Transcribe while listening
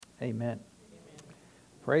Amen.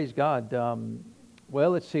 Praise God.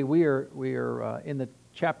 Well, let's see. We are in the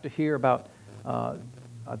chapter here about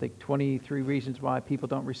I think 23 reasons why people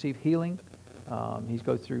don't receive healing. He's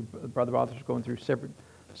going through Brother Arthur's going through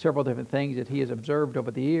several different things that he has observed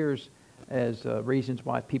over the years as reasons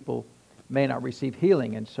why people may not receive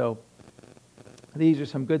healing, and so these are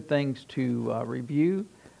some good things to review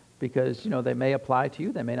because they may apply to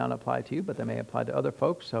you, they may not apply to you, but they may apply to other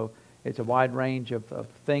folks. So it's a wide range of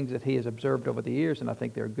things that he has observed over the years, and I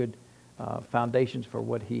think they're good foundations for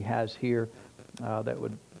what he has here that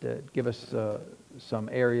would give us some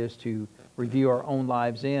areas to review our own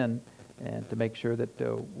lives in and to make sure that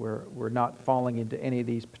we're not falling into any of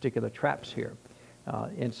these particular traps here.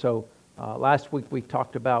 And so last week we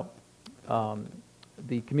talked about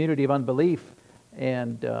the community of unbelief,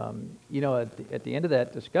 and at the end of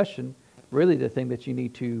that discussion, really the thing that you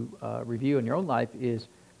need to review in your own life is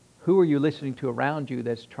who are you listening to around you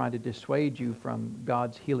that's trying to dissuade you from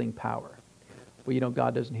God's healing power? Well,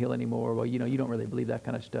 God doesn't heal anymore. Well, you don't really believe that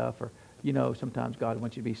kind of stuff, or sometimes God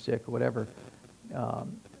wants you to be sick or whatever.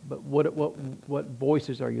 But what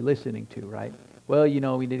voices are you listening to, right? Well,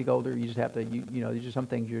 we need to get older. You just have to, there's just some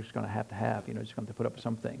things you're just going to have. Just going to put up with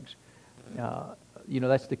some things.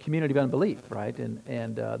 That's the community of unbelief, right?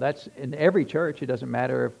 And that's in every church. It doesn't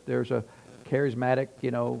matter if there's a charismatic,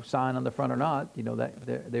 sign on the front or not.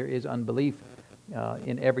 That there is unbelief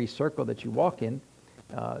in every circle that you walk in.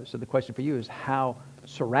 So the question for you is, how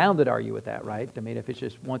surrounded are you with that, right? I mean, if it's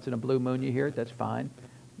just once in a blue moon you hear it, that's fine.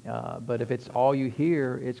 But if it's all you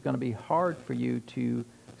hear, it's going to be hard for you to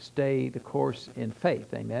stay the course in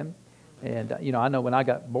faith. Amen. And I know when I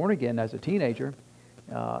got born again as a teenager,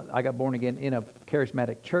 I got born again in a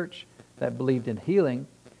charismatic church that believed in healing.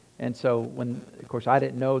 And so when, of course, I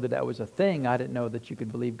didn't know that was a thing. I didn't know that you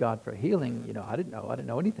could believe God for healing. I didn't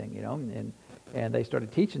know anything, and they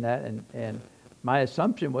started teaching that. And my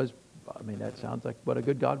assumption was, that sounds like what a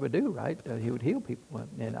good God would do, right? He would heal people.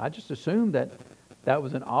 And I just assumed that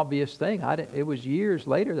was an obvious thing. It was years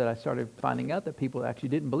later that I started finding out that people actually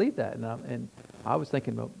didn't believe that. And I was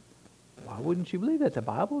thinking, well, why wouldn't you believe that? The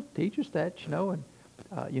Bible teaches that,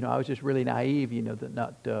 and I was just really naive,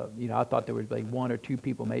 I thought there was like one or two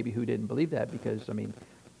people maybe who didn't believe that because,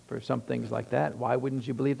 for some things like that, why wouldn't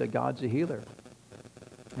you believe that God's a healer?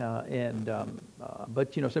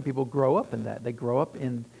 But some people grow up in that. They grow up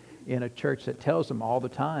in a church that tells them all the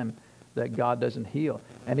time that God doesn't heal.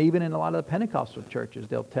 And even in a lot of the Pentecostal churches,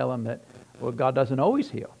 they'll tell them that, well, God doesn't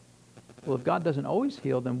always heal. Well, if God doesn't always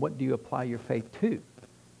heal, then what do you apply your faith to?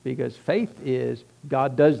 Because faith is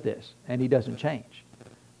God does this and he doesn't change.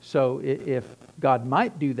 So if God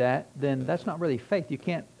might do that, then that's not really faith. You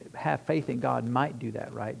can't have faith in God might do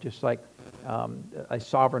that, right? Just like a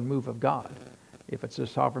sovereign move of God. If it's a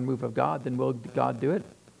sovereign move of God, then will God do it?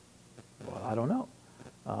 Well, I don't know.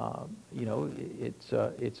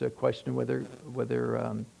 It's a question whether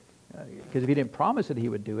because if he didn't promise that he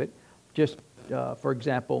would do it, just for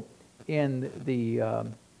example, in the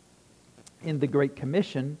Great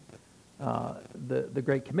Commission, the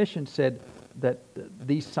Great Commission said that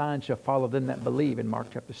these signs shall follow them that believe in Mark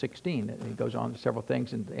chapter 16. And it goes on to several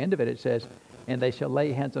things. And at the end of it, it says, and they shall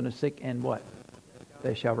lay hands on the sick and what?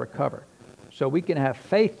 They shall recover. So we can have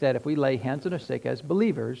faith that if we lay hands on the sick as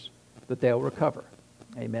believers, that they'll recover.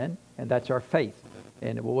 Amen. And that's our faith.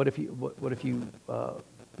 And well, what if you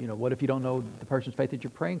don't know the person's faith that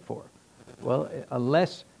you're praying for? Well,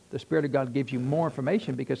 unless the Spirit of God gives you more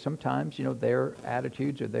information, because sometimes, their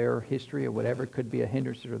attitudes or their history or whatever could be a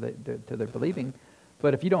hindrance to their believing.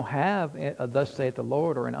 But if you don't have a thus saith the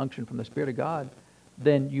Lord or an unction from the Spirit of God,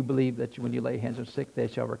 then you believe that when you lay hands on the sick, they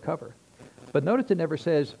shall recover. But notice it never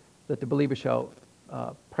says that the believer shall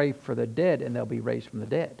pray for the dead and they'll be raised from the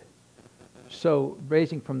dead. So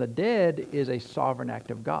raising from the dead is a sovereign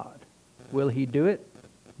act of God. Will he do it?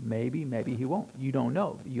 Maybe he won't. You don't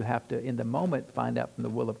know. You have to, in the moment, find out from the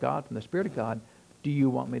will of God, from the Spirit of God, do you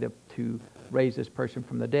want me to raise this person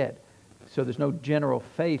from the dead? So there's no general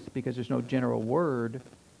faith because there's no general word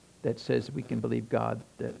that says we can believe God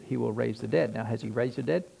that he will raise the dead. Now, has he raised the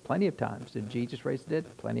dead? Plenty of times. Did Jesus raise the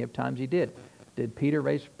dead? Plenty of times he did. Did Peter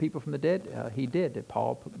raise people from the dead? He did. Did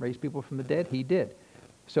Paul raise people from the dead? He did.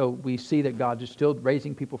 So we see that God is still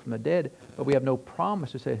raising people from the dead, but we have no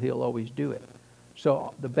promise to say he'll always do it.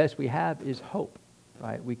 So the best we have is hope,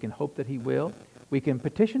 right? We can hope that he will. We can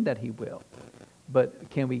petition that he will. But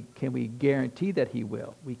can we guarantee that he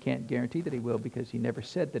will? We can't guarantee that he will because he never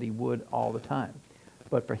said that he would all the time.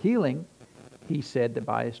 But for healing, he said that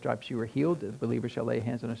by his stripes you were healed. The believer shall lay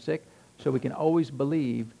hands on the sick. So we can always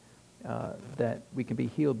believe that we can be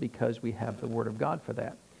healed because we have the word of God for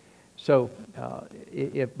that.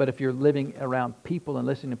 But if you're living around people and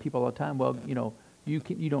listening to people all the time, well, you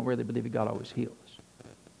don't really believe that God always heals,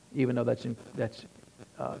 even though that's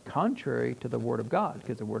contrary to the Word of God,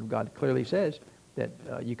 because the Word of God clearly says that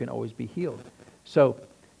you can always be healed. So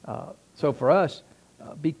for us,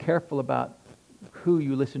 be careful about who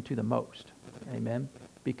you listen to the most. Amen.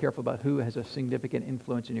 Be careful about who has a significant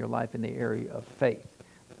influence in your life in the area of faith.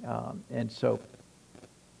 And so,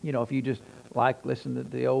 if you just listen to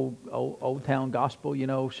the old town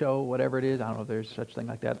gospel, show, whatever it is, I don't know if there's such thing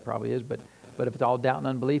like that, probably is, but if it's all doubt and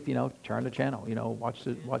unbelief, turn the channel,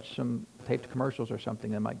 watch some taped commercials or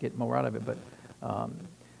something that might get more out of it.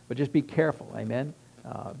 But just be careful, amen,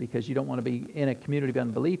 because you don't want to be in a community of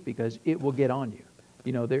unbelief, because it will get on you.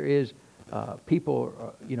 There is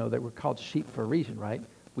people, that were called sheep for a reason, right?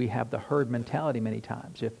 We have the herd mentality many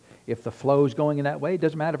times. If the flow's going in that way, it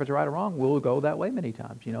doesn't matter if it's right or wrong, we'll go that way many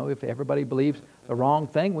times. If everybody believes the wrong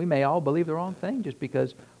thing, we may all believe the wrong thing just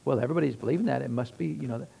because, well, everybody's believing that. It must be,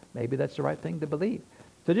 maybe that's the right thing to believe.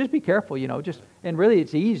 So just be careful, and really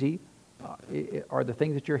it's easy. Are the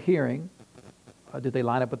things that you're hearing, do they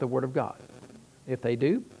line up with the Word of God? If they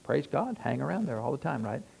do, praise God, hang around there all the time,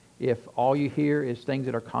 right? If all you hear is things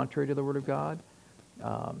that are contrary to the Word of God,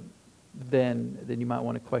 then you might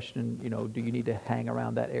want to question, do you need to hang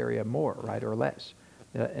around that area more, right, or less?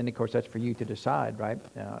 And of course, that's for you to decide, right?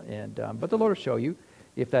 But the Lord will show you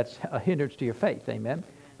if that's a hindrance to your faith, amen?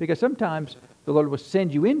 Because sometimes the Lord will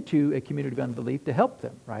send you into a community of unbelief to help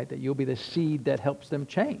them, right? That you'll be the seed that helps them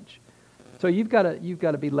change. So you've got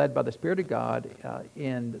to be led by the Spirit of God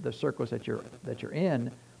in the circles that you're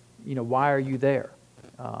in. Why are you there?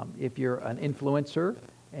 If you're an influencer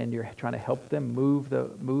and you're trying to help them move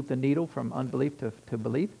the needle from unbelief to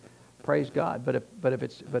belief, praise God.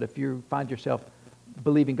 But if you find yourself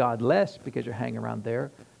believing God less because you're hanging around there,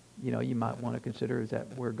 you might want to consider, is that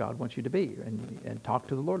where God wants you to be, and talk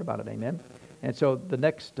to the Lord about it. Amen. And so the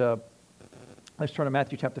next, let's turn to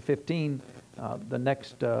Matthew chapter 15. The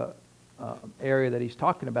next area that he's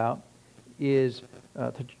talking about is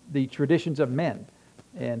the traditions of men.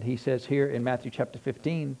 And he says here in Matthew chapter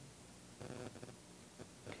 15,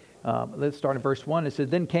 let's start in verse 1. It says,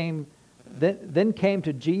 Then came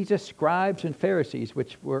to Jesus scribes and Pharisees,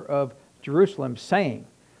 which were of Jerusalem, saying,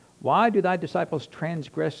 Why do thy disciples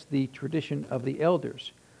transgress the tradition of the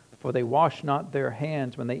elders? For they wash not their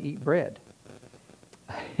hands when they eat bread.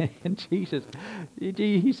 And Jesus,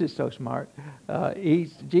 he's just so smart.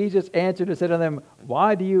 Jesus answered and said to them,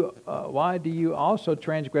 Why do you also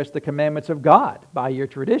transgress the commandments of God by your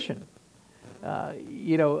tradition?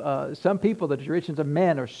 Some people, the traditions of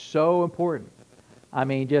men are so important. I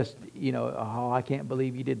mean, just, I can't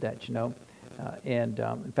believe you did that,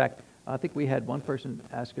 in fact, I think we had one person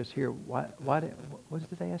ask us here, what did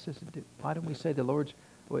they ask us to do? Why don't we say the Lord's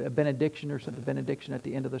a benediction or something, benediction at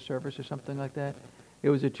the end of the service or something like that? It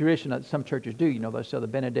was a tradition that some churches do, they'll say the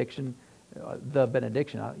benediction. Anybody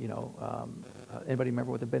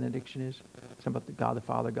remember what the benediction is? Something about the God the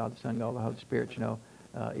Father, God the Son, God the Holy Spirit,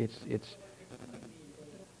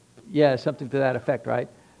 it's something to that effect, right?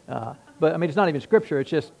 But I mean, it's not even scripture.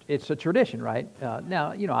 It's a tradition, right?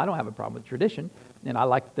 Now, I don't have a problem with tradition, and I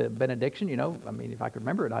like the benediction. I mean, if I could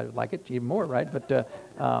remember it, I would like it even more, right? But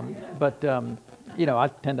I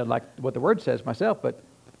tend to like what the Word says myself. But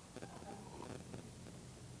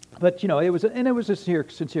it was a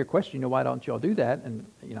sincere question. Why don't you all do that? And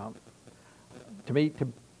to me, to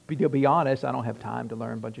be honest, I don't have time to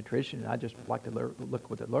learn a bunch of tradition. I just like to look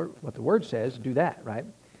what the Word says. Do that, right?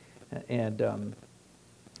 And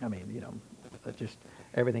I mean, just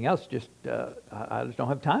everything else. I just don't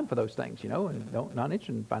have time for those things, and not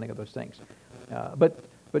interested in finding out those things. But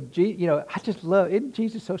I just love. Isn't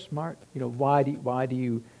Jesus so smart? Why do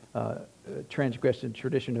you transgress the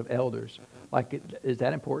tradition of elders? Is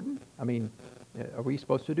that important? I mean, are we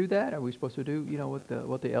supposed to do that? Are we supposed to do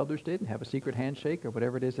what the elders did and have a secret handshake or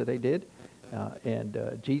whatever it is that they did?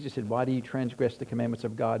 And Jesus said, "Why do you transgress the commandments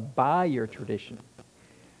of God by your tradition?"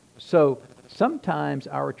 So sometimes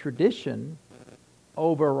our tradition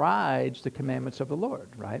overrides the commandments of the Lord,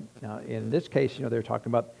 right? Now, in this case, they're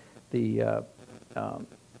talking about the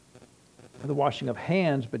washing of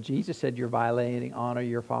hands, but Jesus said you're violating honor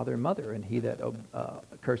your father and mother, and he that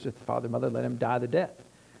curseth father and mother, let him die the death.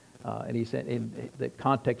 And he said, in the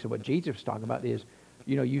context of what Jesus was talking about is,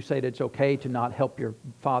 you say that it's okay to not help your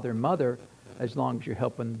father and mother as long as you're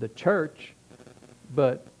helping the church,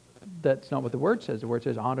 but that's not what the Word says. The Word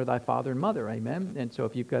says, honor thy father and mother, amen? And so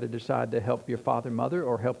if you've got to decide to help your father and mother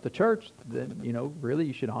or help the church, then, really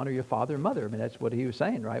you should honor your father and mother. I mean, that's what he was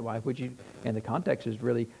saying, right? Why would you, and the context is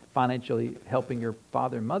really financially helping your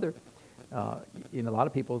father and mother. A lot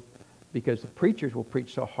of people because the preachers will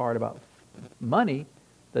preach so hard about money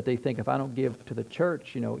that they think if I don't give to the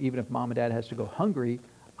church, even if mom and dad has to go hungry,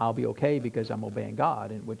 I'll be okay because I'm obeying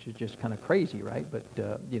God, and which is just kind of crazy, right? But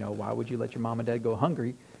why would you let your mom and dad go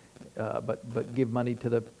hungry, but give money to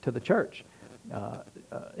the church?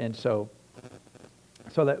 And so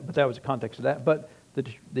that was the context of that. But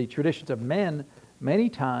the traditions of men many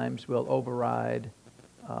times will override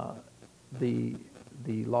the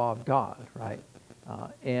law of God, right?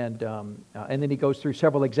 And then he goes through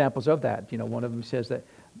several examples of that. One of them says that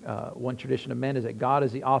one tradition of men is that God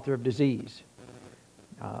is the author of disease.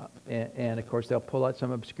 And of course, they'll pull out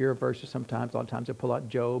some obscure verses sometimes. A lot of times they'll pull out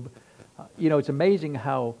Job. It's amazing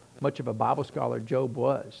how much of a Bible scholar Job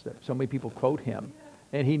was, that so many people quote him.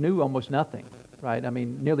 And he knew almost nothing, right? I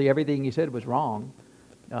mean, nearly everything he said was wrong.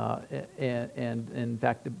 And in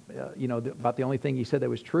fact, about the only thing he said that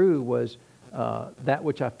was true was that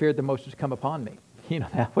which I feared the most has come upon me.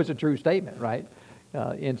 That was a true statement, right?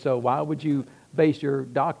 And so why would you base your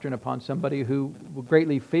doctrine upon somebody who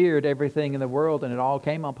greatly feared everything in the world and it all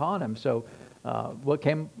came upon him? So what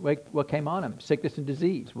came on him? Sickness and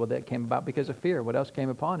disease. Well, that came about because of fear. What else came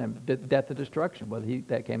upon him? Death and destruction. Well,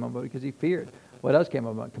 that came about because he feared. What else came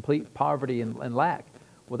about? Complete poverty and lack.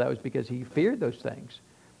 Well, that was because he feared those things.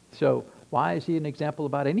 So why is he an example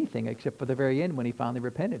about anything except for the very end when he finally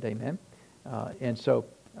repented? Amen. And so,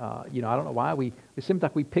 I don't know why it seems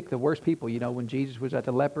like we pick the worst people. When Jesus was at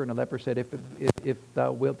the leper and the leper said, if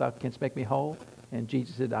thou wilt, thou canst make me whole. And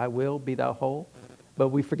Jesus said, I will, be thou whole. But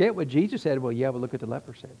we forget what Jesus said. Well, yeah, but look what the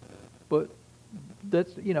leper said. But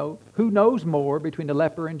that's, who knows more between the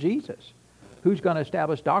leper and Jesus? Who's going to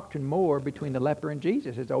establish doctrine more between the leper and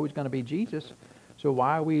Jesus? It's always going to be Jesus. So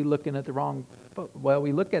why are we looking at the wrong? Well,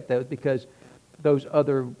 we look at those because those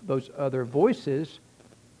other voices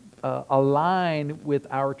align with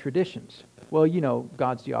our traditions. Well,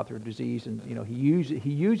 God's the author of disease, and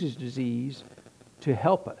He uses disease to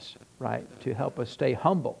help us, right? To help us stay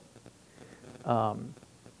humble.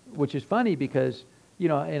 Which is funny because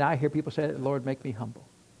and I hear people say, "Lord, make me humble."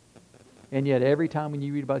 And yet, every time when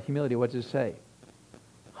you read about humility, what does it say?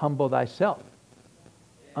 Humble thyself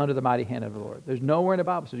under the mighty hand of the Lord. There's nowhere in the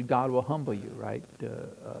Bible that says God will humble you, right?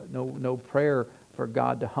 No prayer for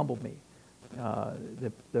God to humble me.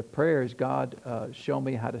 The prayer is, God, show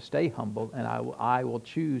me how to stay humble, and I will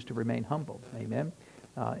choose to remain humble. Amen.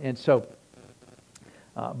 And so,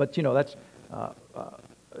 but that's.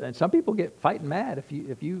 And some people get fighting mad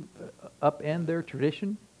if you upend their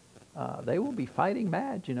tradition. They will be fighting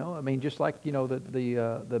mad, I mean, just like,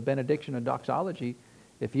 the benediction and doxology.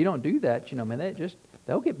 If you don't do that, man,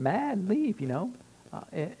 they'll get mad and leave,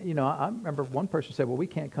 I remember one person said, well, we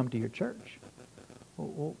can't come to your church.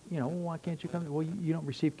 Well, why can't you come? Well, you don't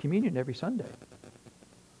receive communion every Sunday.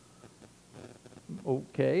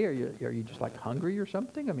 Okay, are you just like hungry or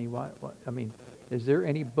something? I mean, what? I mean, is there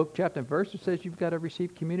any book, chapter, and verse that says you've got to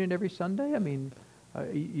receive communion every Sunday? I mean,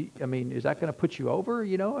 is that going to put you over?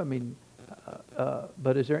 I mean,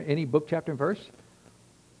 but is there any book, chapter, and verse?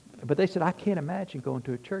 But they said, I can't imagine going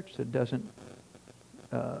to a church that doesn't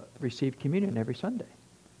receive communion every Sunday.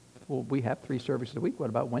 Well, we have 3 services a week. What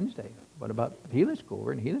about Wednesday? What about healing school?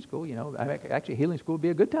 We're in healing school. Actually, healing school would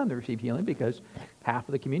be a good time to receive healing because half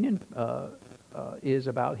of the communion is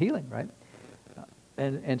about healing, right?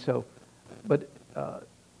 And so, but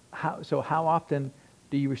how often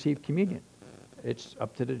do you receive communion? It's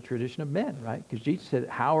up to the tradition of men, right? Because Jesus said,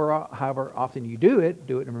 however often you do it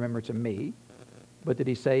in remembrance of me. But did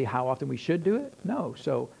he say how often we should do it? No.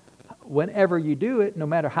 So whenever you do it, no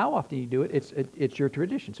matter how often you do it, it's your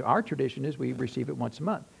tradition. So our tradition is we receive it once a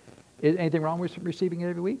month. Is anything wrong with receiving it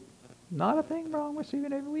every week? Not a thing wrong with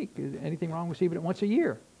receiving it every week. Is anything wrong with receiving it once a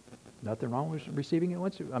year? Nothing wrong with receiving it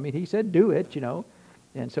once. I mean, he said do it,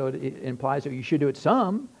 and so it implies that you should do it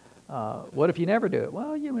some. What if you never do it?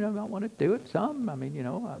 Well, you don't want to do it some. I mean,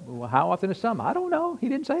 well, how often is some? I don't know. He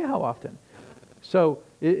didn't say how often. So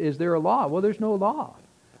is there a law? Well, there's no law.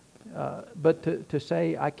 But to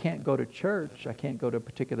say I can't go to church, I can't go to a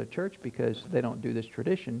particular church because they don't do this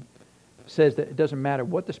tradition, says that it doesn't matter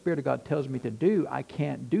what the Spirit of God tells me to do, I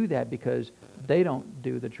can't do that because they don't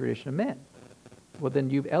do the tradition of men. Well,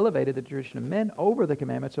 then you've elevated the tradition of men over the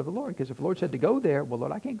commandments of the Lord. Because if the Lord said to go there, well,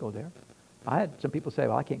 Lord, I can't go there. I had some people say,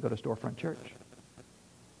 well, I can't go to storefront church.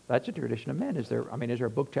 That's a tradition of men. Is there a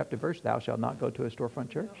book, chapter, verse, thou shalt not go to a storefront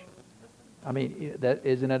church? I mean,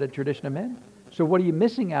 isn't that a tradition of men? So what are you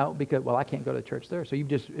missing out because, well, I can't go to church there. So you've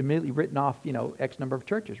just immediately written off, X number of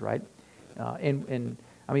churches, right? And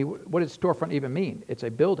I mean, what does storefront even mean? It's a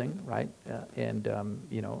building, right?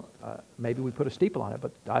 Maybe we put a steeple on it,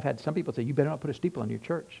 but I've had some people say, you better not put a steeple on your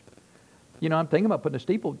church. I'm thinking about putting a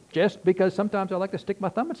steeple just because sometimes I like to stick my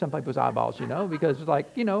thumb in some people's eyeballs, because it's like,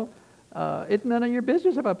 it's none of your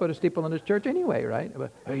business if I put a steeple in this church anyway, right?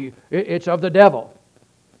 But, hey, it's of the devil.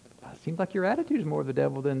 It seems like your attitude is more of the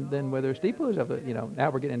devil than whether a steeple is of the, now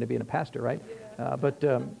we're getting into being a pastor, right?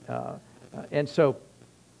 And so,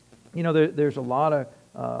 there's a lot of,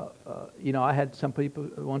 I had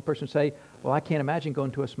one person say, well, I can't imagine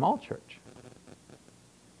going to a small church.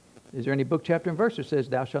 Is there any book, chapter, and verse that says,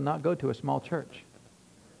 thou shalt not go to a small church?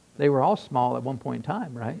 They were all small at one point in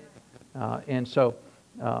time, right? And so,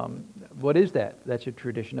 what is that? That's a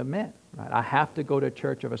tradition of men, right? I have to go to a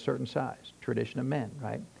church of a certain size, tradition of men,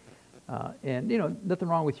 right? And, nothing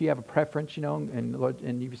wrong with you have a preference,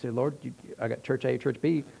 and you say, Lord, I got church A, church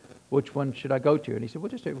B, which one should I go to? And he said, well,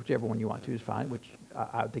 just whichever one you want to is fine, which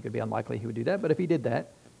I think it'd be unlikely he would do that. But if he did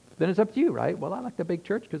that, then it's up to you, right? Well, I like the big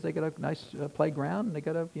church because they got a nice playground, and they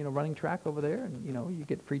got a running track over there, and you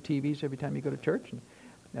get free TVs every time you go to church.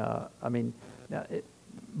 And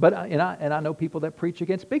I know people that preach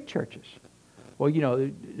against big churches. Well,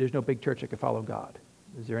 there's no big church that can follow God.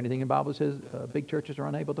 Is there anything in the Bible that says big churches are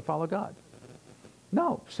unable to follow God?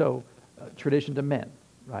 No. So traditions of men,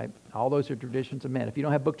 right? All those are traditions of men. If you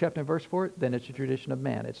don't have book, chapter, and verse for it, then it's a tradition of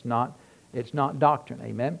man. It's not doctrine.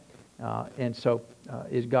 Amen. And so,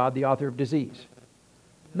 is God the author of disease?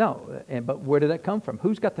 No. But where did that come from?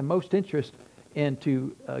 Who's got the most interest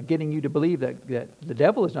into getting you to believe that the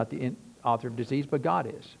devil is not the author of disease, but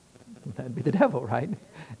God is? That'd be the devil, right?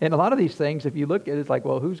 And a lot of these things, if you look at it, it's like,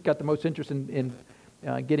 well, who's got the most interest in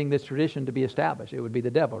getting this tradition to be established? It would be the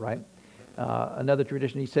devil, right? Another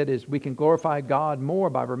tradition, he said, is we can glorify God more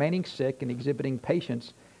by remaining sick and exhibiting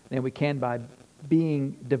patience than we can by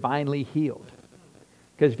being divinely healed.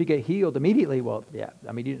 Because if you get healed immediately, well, yeah,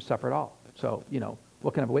 you didn't suffer at all. So,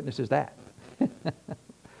 what kind of a witness is that?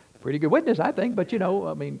 Pretty good witness, I think, but,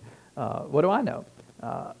 what do I know?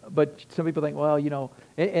 But some people think, well,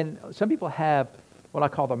 and some people have what I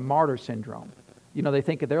call the martyr syndrome. They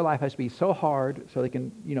think that their life has to be so hard so they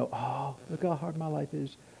can, oh, look how hard my life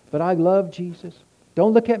is. But I love Jesus.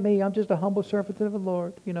 Don't look at me. I'm just a humble servant of the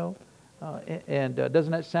Lord,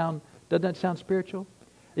 doesn't that sound spiritual?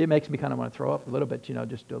 It makes me kind of want to throw up a little bit,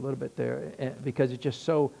 just a little bit there, because it's just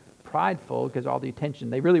so prideful, because all the attention,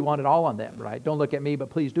 they really want it all on them, right? Don't look at me, but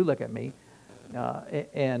please do look at me.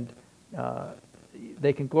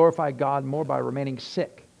 They can glorify God more by remaining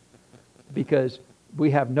sick, because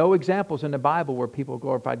we have no examples in the Bible where people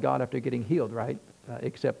glorified God after getting healed, right?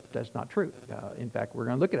 Except that's not true. In fact, we're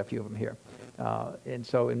going to look at a few of them here. And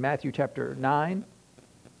so in Matthew chapter 9,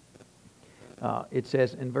 it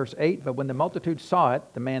says in verse 8, but when the multitude saw it,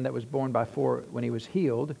 the man that was born by four, when he was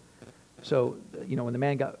healed, so, when the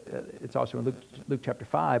man got, it's also in Luke chapter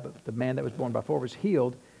 5, but the man that was born by four was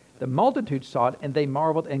healed, the multitude saw it, and they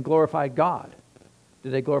marveled and glorified God.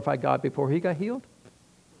 Did they glorify God before he got healed?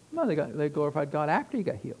 No, they glorified God after he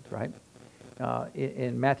got healed, right?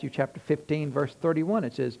 In Matthew chapter 15, verse 31,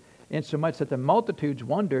 it says, insomuch that the multitudes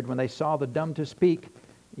wondered when they saw the dumb to speak.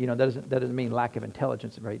 That doesn't mean lack of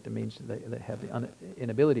intelligence, right? That means they have the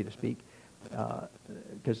inability to speak.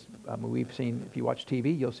 Because we've seen, if you watch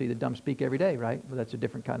TV, you'll see the dumb speak every day, right? Well, that's a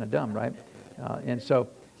different kind of dumb, right?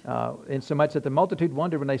 Insomuch that the multitude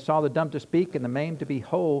wondered when they saw the dumb to speak and the maimed to be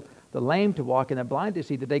whole, the lame to walk and the blind to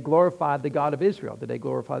see, that they glorified the God of Israel. Did they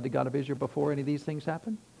glorify the God of Israel before any of these things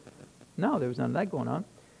happened? No, there was none of that going on.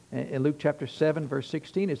 In Luke chapter 7, verse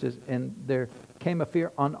 16, it says, and there came a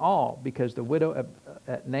fear on all, because the widow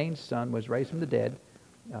at Nain's son was raised from the dead.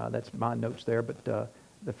 That's my notes there, but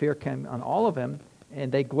the fear came on all of them,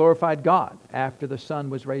 and they glorified God after the son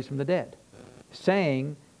was raised from the dead,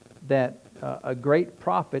 saying that a great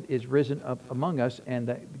prophet is risen up among us, and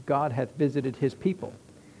that God hath visited his people.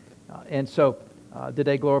 And so, did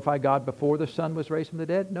they glorify God before the son was raised from the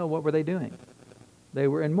dead? No, what were they doing? They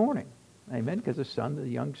were in mourning. Amen, because the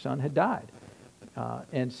young son had died.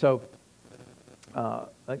 So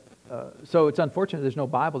it's unfortunate there's no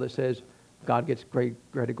Bible that says God gets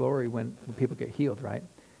greater glory when people get healed, right?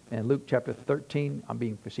 And Luke chapter 13, I'm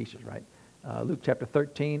being facetious, right? Luke chapter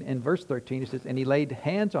 13 and verse 13, it says, and he laid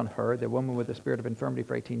hands on her, the woman with the spirit of infirmity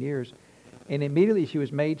for 18 years, and immediately she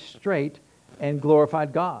was made straight and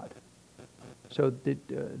glorified God. So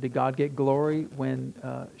did God get glory when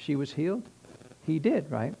she was healed? He did,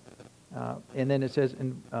 right? And then it says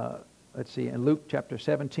in Luke chapter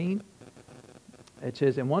 17, it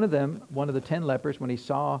says, and one of the 10 lepers, when he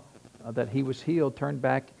saw that he was healed, turned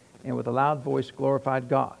back and with a loud voice glorified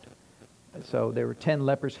God. So there were 10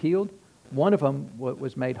 lepers healed. One of them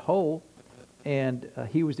was made whole, and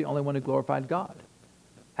he was the only one who glorified God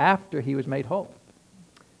after he was made whole.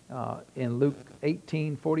 in Luke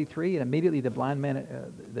 18:43, and immediately the blind man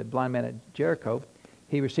at Jericho,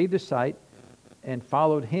 he received his sight and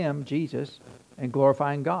followed him, Jesus, and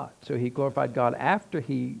glorifying God. So he glorified God after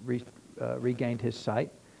he regained his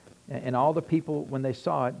sight, and all the people, when they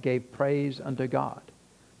saw it, gave praise unto God.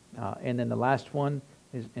 And then the last one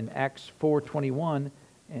is in Acts 4:21,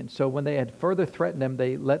 and so when they had further threatened them,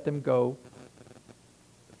 they let them go,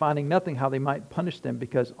 finding nothing how they might punish them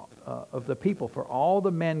because of the people. For all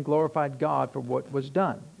the men glorified God for what was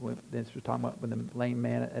done. This was talking about when the lame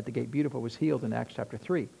man at the gate beautiful was healed in Acts chapter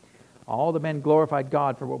 3. All the men glorified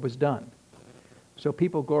God for what was done. So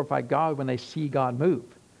people glorify God when they see God move.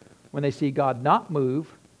 When they see God not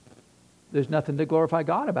move, there's nothing to glorify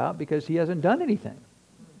God about because he hasn't done anything.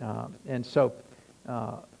 And so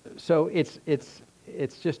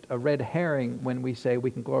it's just a red herring when we say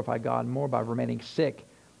we can glorify God more by remaining sick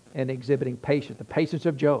and exhibiting patience, the patience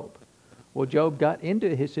of Job. Well, Job got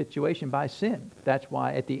into his situation by sin. That's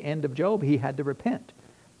why at the end of Job he had to repent.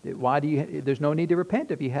 There's no need to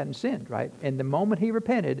repent if he hadn't sinned, right? And the moment he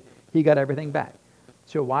repented, he got everything back.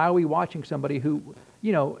 So why are we watching somebody who,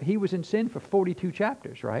 he was in sin for 42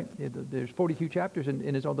 chapters, right? There's 42 chapters in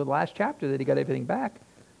the last chapter that he got everything back.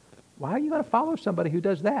 Why are you going to follow somebody who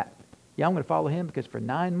does that? Yeah, I'm going to follow him because for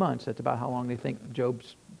 9 months, that's about how long they think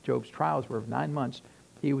Job's trials were, 9 months.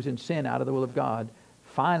 He was in sin out of the will of God.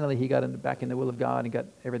 Finally, he got back in the will of God and got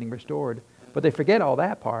everything restored. But they forget all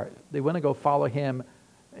that part. They want to go follow him.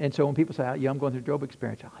 And so when people say, I'm going through Job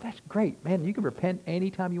experience, that's great. Man, you can repent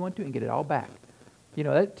anytime you want to and get it all back.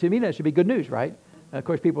 To me, that should be good news, right? Of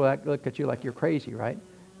course, people look at you like you're crazy, right?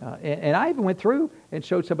 And I even went through and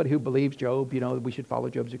showed somebody who believes Job, we should follow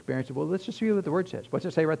Job's experience. Well, let's just see what the word says. What's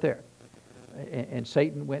it say right there? And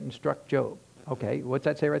Satan went and struck Job. Okay, what's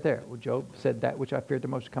that say right there? Well, Job said that which I feared the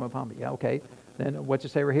most to come upon me. Yeah, okay. Then what's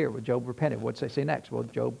it say right here? Well, Job repented. What's it say next? Well,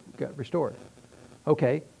 Job got restored.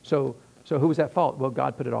 Okay, so who was at fault? Well,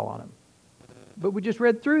 God put it all on him. But we just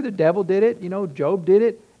read through. The devil did it. Job did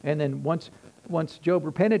it. And then once Job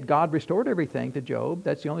repented, God restored everything to Job.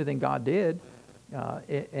 That's the only thing God did.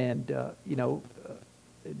 It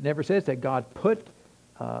never says that God put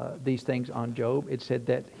these things on Job. It said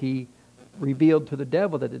that he revealed to the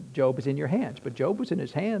devil that Job is in your hands. But Job was in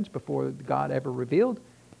his hands before God ever revealed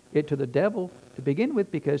it to the devil to begin with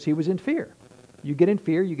because he was in fear. You get in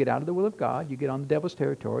fear, you get out of the will of God, you get on the devil's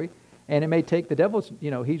territory, and it may take the devil's,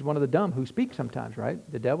 he's one of the dumb who speak sometimes, right?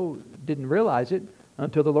 The devil didn't realize it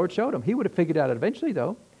until the Lord showed him. He would have figured it out eventually,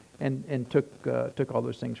 though, and took all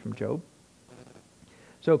those things from Job.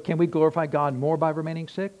 So can we glorify God more by remaining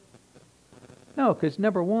sick? No, because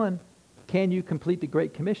number one, can you complete the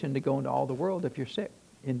Great Commission to go into all the world if you're sick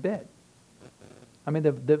in bed? I mean,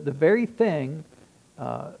 the very thing,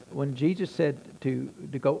 when Jesus said to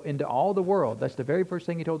go into all the world, that's the very first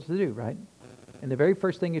thing he told us to do, right? And the very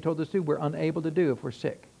first thing he told us to do, we're unable to do if we're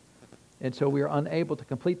sick. And so we are unable to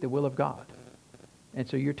complete the will of God. And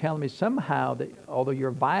so you're telling me somehow that although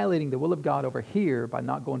you're violating the will of God over here by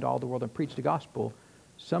not going to all the world and preach the gospel,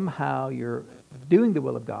 somehow you're doing the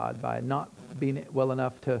will of God by not being well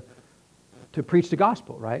enough to preach the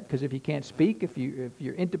gospel, right? Because if you can't speak, if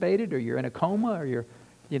you're intubated or you're in a coma or you're,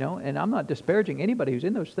 and I'm not disparaging anybody who's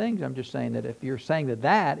in those things. I'm just saying that if you're saying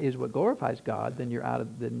that is what glorifies God, then you're out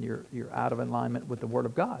of alignment with the Word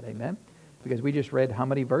of God. Amen. Because we just read how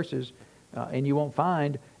many verses, and you won't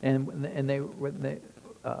find, and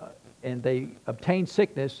they obtained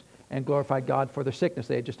sickness and glorified God for the sickness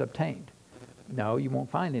they had just obtained. No, you won't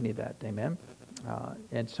find any of that. Amen.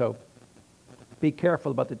 And so be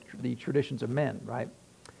careful about the traditions of men, right?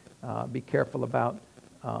 Be careful about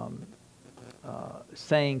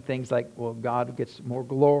saying things like, well, God gets more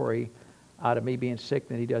glory out of me being sick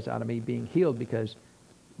than he does out of me being healed, because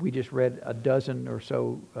we just read a dozen or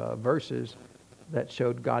so verses that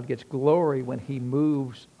showed God gets glory when he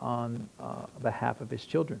moves on behalf of his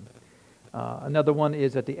children. Another one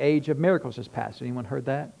is that the age of miracles has passed. Anyone heard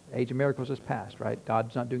that? Age of miracles has passed, right?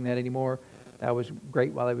 God's not doing that anymore. That was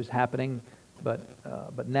great while it was happening, but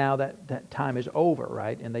now that time is over,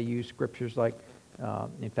 right? And they use scriptures like,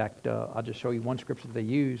 in fact, I'll just show you one scripture that they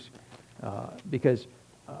use, because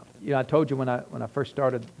I told you when I first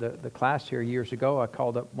started the class here years ago, I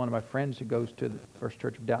called up one of my friends who goes to the First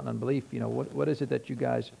Church of Doubt and Unbelief. What is it that you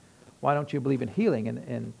guys, why don't you believe in healing?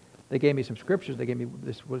 And they gave me some scriptures. They gave me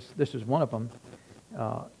this was one of them,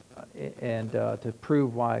 and to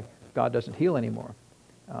prove why God doesn't heal anymore.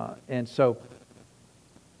 And so,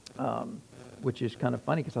 which is kind of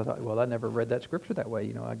funny because I thought, well, I never read that scripture that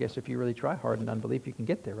way. I guess if you really try hard in unbelief, you can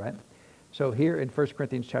get there, right? So here in 1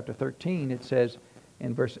 Corinthians chapter 13, it says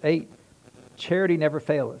in verse 8, charity never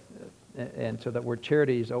faileth. And so that word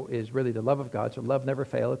charity is really the love of God. So love never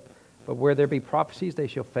faileth. But where there be prophecies, they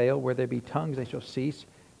shall fail. Where there be tongues, they shall cease.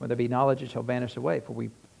 Where there be knowledge, it shall vanish away. For we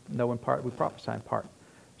know in part, we prophesy in part.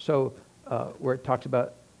 So where it talks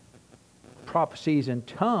about prophecies and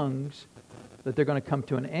tongues, that they're going to come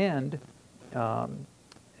to an end,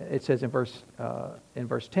 it says in verse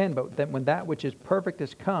 10, but then when that which is perfect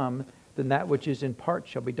is come, then that which is in part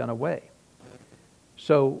shall be done away.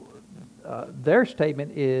 So their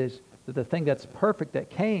statement is that the thing that's perfect that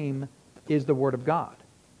came is the Word of God.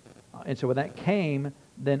 And so when that came,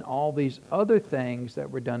 then all these other things that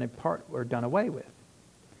were done in part were done away with,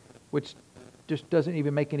 which just doesn't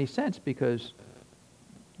even make any sense, because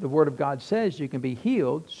the Word of God says you can be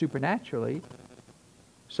healed supernaturally.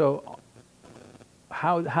 So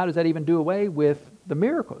how does that even do away with the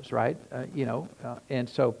miracles, right? And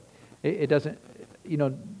so it doesn't,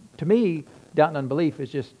 to me, doubt and unbelief is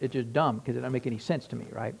just dumb, because it doesn't make any sense to me,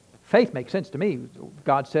 right? Faith makes sense to me.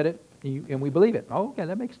 God said it, and we believe it. Oh, okay,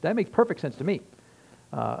 that makes perfect sense to me.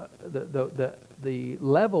 The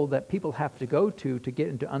level that people have to go to get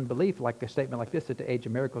into unbelief, like a statement like this, that the age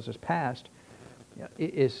of miracles is past,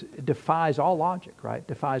 it defies all logic, right?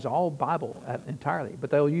 Defies all Bible entirely. But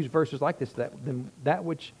they'll use verses like this, that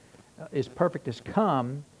which is perfect is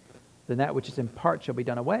come, then that which is in part shall be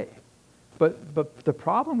done away. But the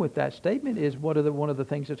problem with that statement is one of the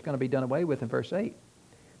things that's going to be done away with in verse 8.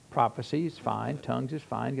 Prophecy is fine, tongues is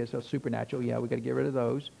fine, because it's supernatural. Yeah, we got to get rid of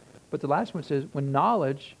those. But the last one says, when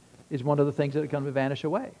knowledge is one of the things that are going to vanish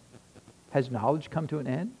away. Has knowledge come to an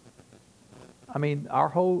end? I mean, our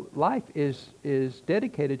whole life is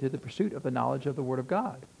dedicated to the pursuit of the knowledge of the Word of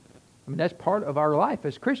God. I mean, that's part of our life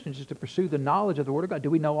as Christians, is to pursue the knowledge of the Word of God. Do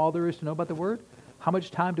we know all there is to know about the Word? How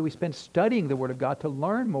much time do we spend studying the Word of God to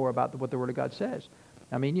learn more about what the Word of God says?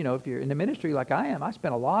 I mean, if you're in the ministry like I am, I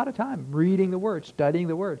spend a lot of time reading the Word, studying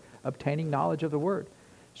the Word, obtaining knowledge of the Word.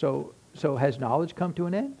 So has knowledge come to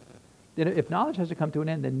an end? Then if knowledge hasn't come to an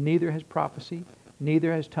end, then neither has prophecy,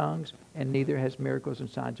 neither has tongues, and neither has miracles and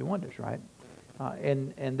signs and wonders, right?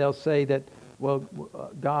 And they'll say that, well,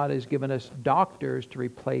 God has given us doctors to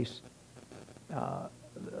replace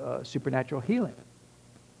supernatural healing.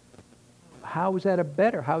 How is that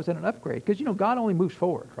how is that an upgrade? Because, God only moves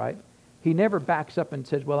forward, right? He never backs up and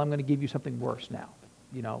says, well, I'm going to give you something worse now.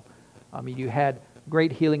 I mean, you had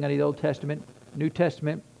great healing under the Old Testament. New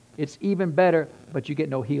Testament, it's even better, but you get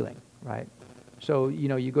no healing, right? So,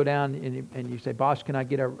 you go down and you say, boss, can I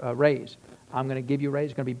get a raise? I'm going to give you a raise.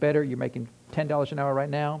 It's going to be better. You're making $10 an hour right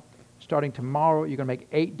now. Starting tomorrow, you're going to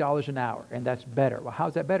make $8 an hour, and that's better. Well,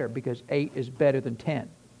 how's that better? Because 8 is better than 10.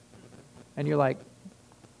 And you're like,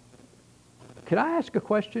 could I ask a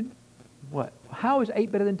question? What? How is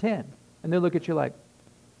 8 better than 10? And they'll look at you like,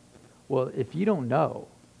 well, if you don't know,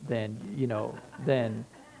 then, then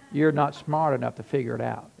you're not smart enough to figure it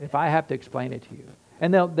out. If I have to explain it to you.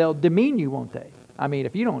 And they'll demean you, won't they? I mean,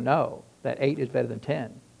 if you don't know that 8 is better than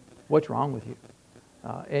 10, what's wrong with you?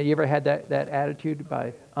 And you ever had that attitude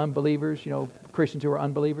by unbelievers, Christians who are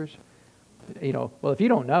unbelievers? Well, if you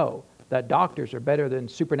don't know that doctors are better than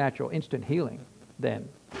supernatural instant healing, then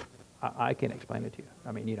I can't explain it to you.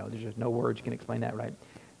 I mean, there's just no words can explain that, right?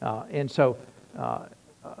 And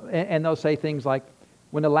they'll say things like,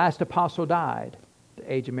 when the last apostle died,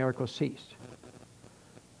 the age of miracles ceased.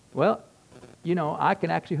 Well, I can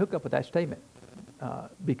actually hook up with that statement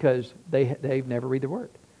because they've never read the Word.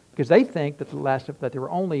 Because they think that that there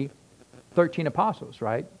were only 13 apostles,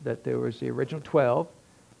 right? That there was the original 12,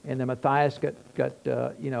 and then Matthias got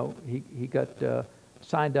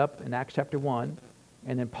signed up in Acts chapter 1,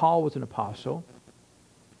 and then Paul was an apostle.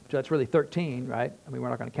 So that's really 13, right? I mean, we're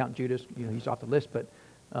not going to count Judas. He's off the list, but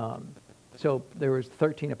so there was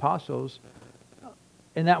 13 apostles,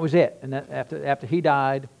 and that was it. And that after he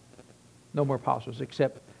died, no more apostles.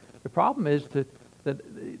 Except the problem is that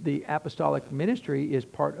the apostolic ministry is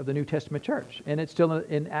part of the New Testament church, and it's still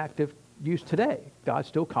in active use today. God's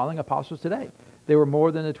still calling apostles today. There were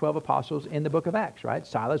more than the 12 apostles in the book of Acts, right?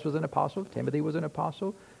 Silas was an apostle. Timothy was an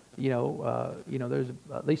apostle. There's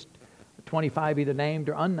at least 25 either named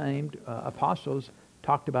or unnamed apostles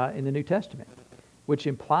talked about in the New Testament, which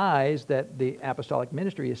implies that the apostolic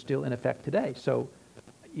ministry is still in effect today. So,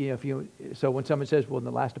 so when someone says, well,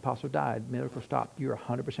 the last apostle died, miracle stopped, you're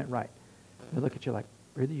 100% right. They look at you like,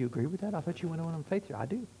 really, you agree with that? I thought you went on faith here. I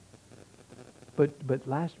do. But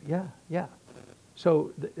yeah.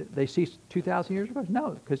 So they ceased 2,000 years ago? No,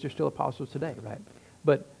 because they're still apostles today, right?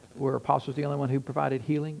 But were apostles the only one who provided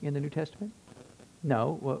healing in the New Testament?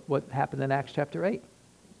 No. What happened in Acts chapter 8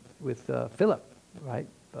 with Philip, right?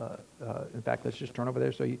 In fact, let's just turn over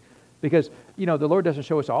there so Because, the Lord doesn't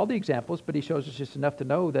show us all the examples, but he shows us just enough to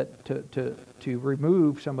know that to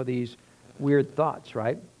remove some of these weird thoughts,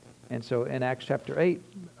 right? And so in Acts chapter 8,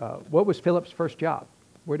 what was Philip's first job?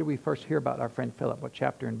 Where did we first hear about our friend Philip? What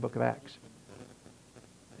chapter in the book of Acts?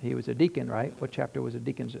 He was a deacon, right? What chapter was a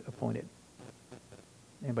deacon appointed?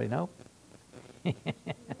 Anybody know?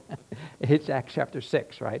 It's Acts chapter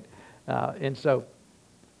 6, right? And so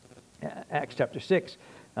Acts chapter 6,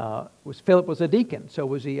 Philip was a deacon. So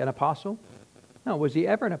was he an apostle? No. Was he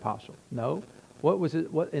ever an apostle? No. What was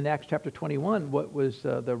it? What in Acts chapter 21? What was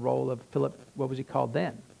the role of Philip? What was he called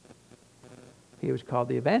then? He was called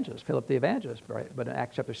the evangelist, Philip the evangelist, right? But in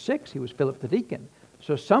Acts chapter 6, he was Philip the deacon.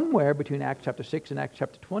 So somewhere between Acts chapter 6 and Acts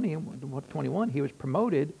chapter 20 and 21, he was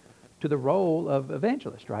promoted to the role of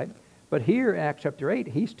evangelist, right? But here in Acts chapter 8,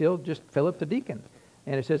 he's still just Philip the deacon.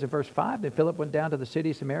 And it says in verse 5 that Philip went down to the city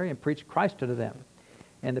of Samaria and preached Christ unto them.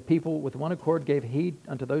 And the people with one accord gave heed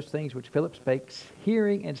unto those things which Philip spake,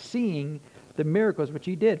 hearing and seeing the miracles which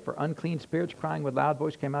he did. For unclean spirits crying with loud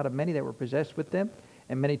voice came out of many that were possessed with them,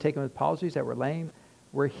 and many taken with palsies that were lame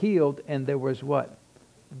were healed. And there was what?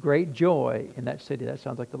 Great joy in that city. That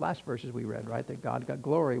sounds like the last verses we read, right? That God got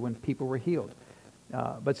glory when people were healed.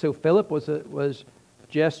 But so Philip was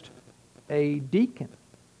just a deacon,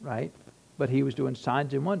 right? But he was doing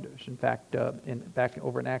signs and wonders. In fact, back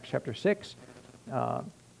over in Acts chapter 6,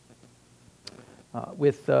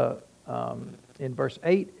 in verse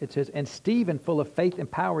 8, it says, and Stephen, full of faith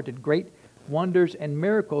and power, did great wonders and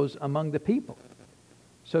miracles among the people.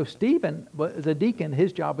 So Stephen, as a deacon,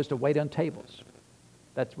 his job was to wait on tables.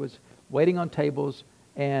 That was waiting on tables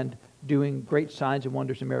and doing great signs and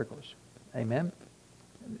wonders and miracles. Amen?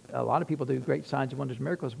 A lot of people do great signs and wonders and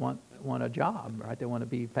miracles want a job, right? They want to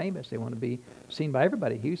be famous. They want to be seen by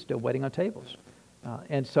everybody. He's still waiting on tables.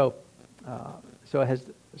 So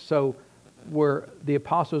were the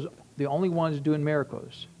apostles the only ones doing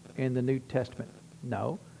miracles in the New Testament?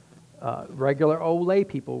 No. Regular old lay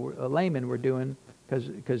people, laymen were doing,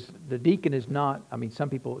 because the deacon is not,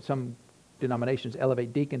 some denominations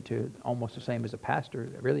elevate deacon to almost the same as a pastor,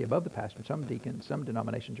 really above the pastor, some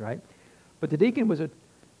denominations, right? But the deacon was a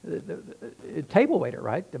table waiter,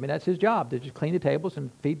 right? That's his job, to just clean the tables and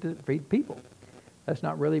feed people. That's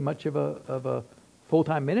not really much of a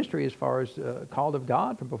full-time ministry as far as called of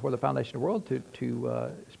God from before the foundation of the world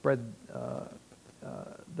to spread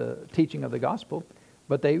the teaching of the gospel.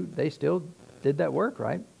 But they still did that work,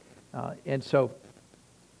 right? So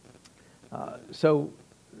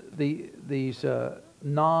these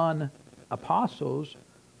non-apostles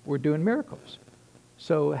were doing miracles.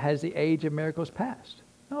 So has the age of miracles passed?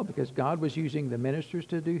 No, because God was using the ministers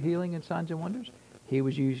to do healing and signs and wonders. He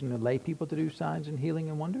was using the lay people to do signs and healing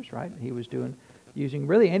and wonders, right? He was using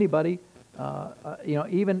really anybody,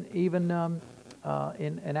 even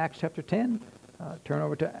in Acts chapter 10. Turn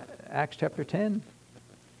over to Acts chapter 10.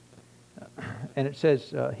 And it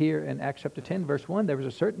says here in Acts chapter 10, verse 1, there was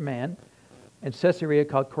a certain man in Caesarea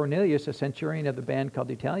called Cornelius, a centurion of the band called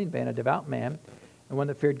the Italian band, a devout man, and one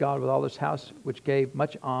that feared God with all his house, which gave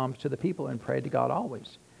much alms to the people and prayed to God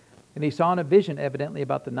always. And he saw in a vision, evidently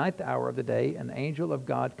about the 9th hour of the day, an angel of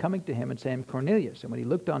God coming to him and saying, Cornelius. And when he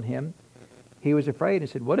looked on him, he was afraid and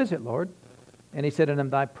said, What is it, Lord? And he said unto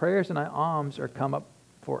him, Thy prayers and thy alms are come up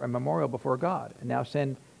for a memorial before God. And now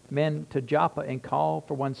send men to Joppa and call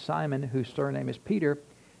for one Simon, whose surname is Peter.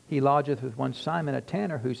 He lodgeth with one Simon, a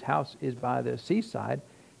tanner, whose house is by the seaside.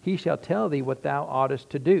 He shall tell thee what thou oughtest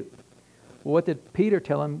to do. Well, what did Peter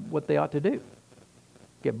tell him what they ought to do?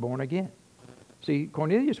 Get born again. See,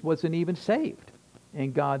 Cornelius wasn't even saved.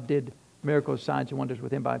 And God did miracles, signs, and wonders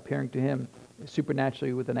with him by appearing to him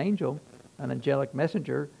supernaturally with an angel, an angelic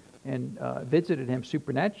messenger, and visited him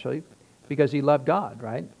supernaturally because he loved God,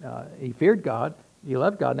 right? He feared God. He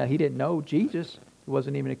loved God. Now, he didn't know Jesus. He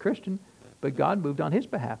wasn't even a Christian. But God moved on his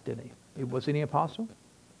behalf, didn't he? Wasn't he an apostle?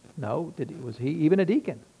 No. Was he even a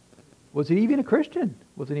deacon? Was he even a Christian?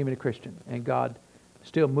 Wasn't even a Christian. And God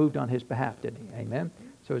still moved on his behalf, didn't he? Amen?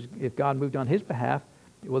 So if God moved on his behalf,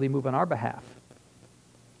 will he move on our behalf?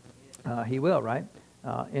 He will, right?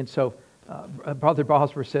 And so Brother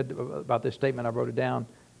Bosworth said about this statement, I wrote it down.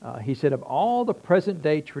 He said, of all the present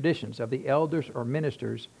day traditions of the elders or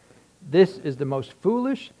ministers, this is the most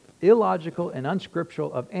foolish, illogical, and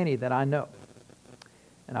unscriptural of any that I know.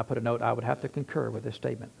 And I put a note, I would have to concur with this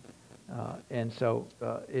statement. It's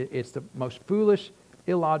the most foolish,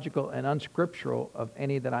 illogical, and unscriptural of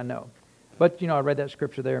any that I know. But, I read that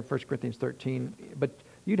scripture there in 1 Corinthians 13. But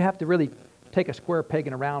you'd have to really take a square peg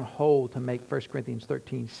in a round hole to make 1 Corinthians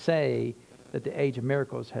 13 say that the age of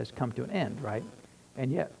miracles has come to an end, right?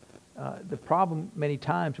 And yet, the problem many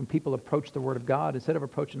times when people approach the Word of God, instead of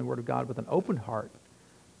approaching the Word of God with an open heart,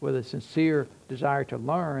 with a sincere desire to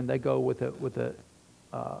learn, they go with an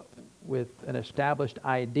established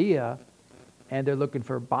idea, and they're looking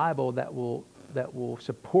for a Bible that will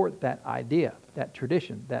support that idea, that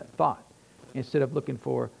tradition, that thought, instead of looking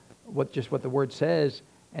for what the Word says,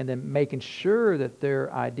 and then making sure that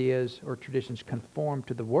their ideas or traditions conform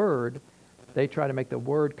to the Word. They try to make the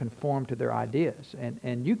Word conform to their ideas,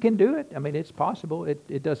 and you can do it. I mean, it's possible.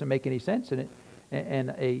 It doesn't make any sense, and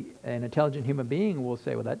an intelligent human being will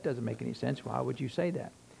say, well, that doesn't make any sense. Why would you say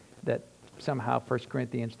that? That somehow 1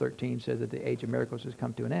 Corinthians 13 says that the age of miracles has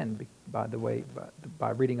come to an end by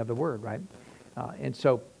reading of the Word, right? And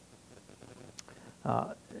so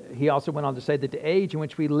he also went on to say that the age in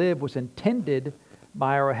which we live was intended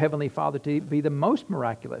by our Heavenly Father to be the most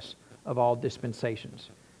miraculous of all dispensations.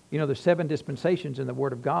 You know, there's 7 dispensations in the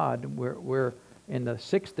Word of God. We're in the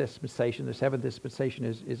 6th dispensation. The 7th dispensation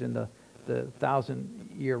is in the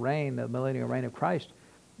 1,000-year reign, the millennial reign of Christ.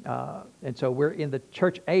 And so we're in the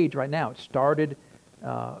church age right now. It started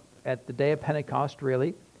at the day of Pentecost,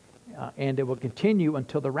 really, and it will continue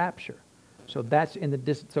until the rapture. So that's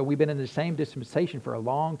so we've been in the same dispensation for a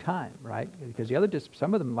long time, right? Because the other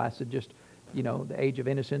some of them lasted just, the age of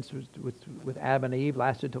innocence with Adam and Eve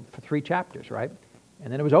lasted for 3 chapters, right?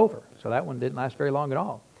 And then it was over. So that one didn't last very long at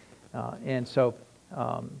all. And so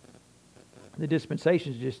the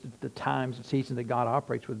dispensations are just the times and seasons that God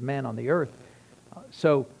operates with men on the earth.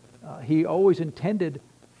 So he always intended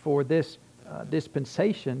for this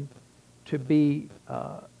dispensation to be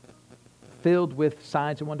filled with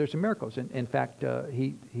signs and wonders and miracles. In fact,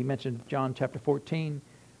 he mentioned John chapter 14.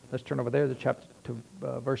 Let's turn over there to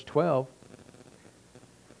verse 12.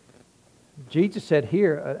 Jesus said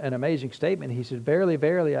here an amazing statement. He said, "Verily,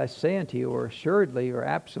 verily, I say unto you," or assuredly, or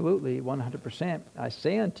absolutely, 100%, "I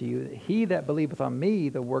say unto you, that he that believeth on me,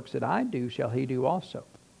 the works that I do, shall he do also."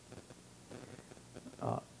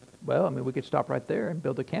 Well, I mean, we could stop right there and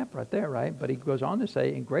build a camp right there, right? But he goes on to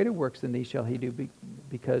say, "And greater works than these shall he do,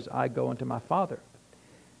 because I go unto my Father."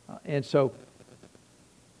 And so,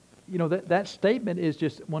 that statement is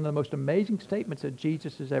just one of the most amazing statements that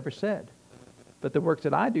Jesus has ever said. But the works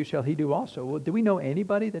that I do shall he do also. Well, do we know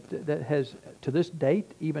anybody that has, to this date,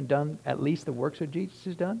 even done at least the works that Jesus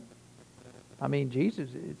has done? I mean, Jesus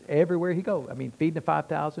is everywhere he goes. I mean, feeding the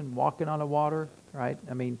 5,000, walking on the water, right?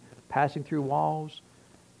 I mean, passing through walls.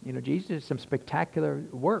 Jesus did some spectacular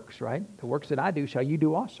works, right? The works that I do shall you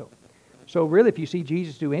do also. So really, if you see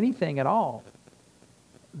Jesus do anything at all,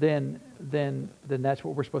 then that's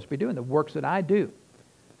what we're supposed to be doing, the works that I do.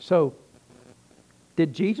 So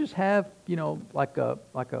did Jesus have, like a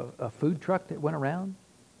food truck that went around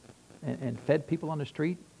and fed people on the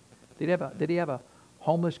street? Did he have a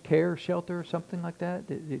homeless care shelter or something like that?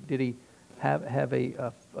 Did he have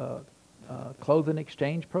a clothing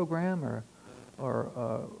exchange program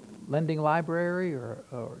or lending library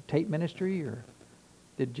or tape ministry? Or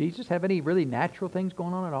did Jesus have any really natural things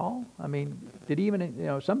going on at all? I mean, did he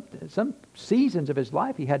even, some seasons of his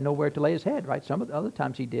life he had nowhere to lay his head, right? Some of the other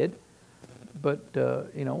times he did. But,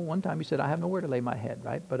 one time he said, "I have nowhere to lay my head,"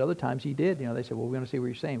 right? But other times he did. They said, "Well, we want to see where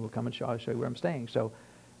you're staying. We'll come and I'll show you where I'm staying." So,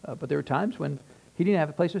 but there were times when he didn't have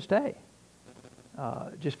a place to stay,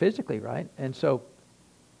 just physically, right? And so,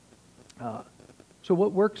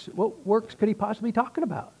 what works could he possibly be talking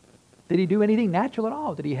about? Did he do anything natural at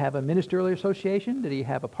all? Did he have a ministerial association? Did he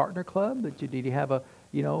have a partner club? Did he have a,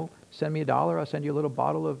 send me $1, I'll send you a little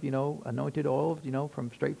bottle of, anointed oil,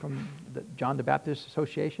 straight from the John the Baptist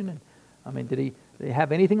Association? And I mean, did he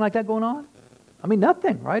have anything like that going on? I mean,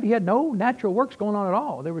 nothing, right? He had no natural works going on at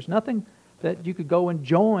all. There was nothing that you could go and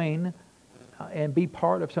join and be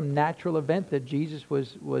part of some natural event that Jesus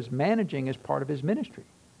was managing as part of his ministry.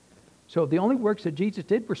 So the only works that Jesus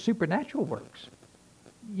did were supernatural works.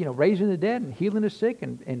 Raising the dead and healing the sick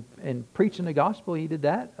and preaching the gospel. He did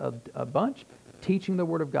that a bunch. Teaching the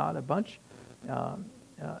Word of God a bunch.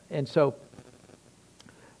 And so,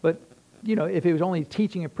 but if it was only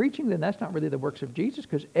teaching and preaching, then that's not really the works of Jesus,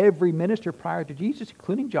 because every minister prior to Jesus,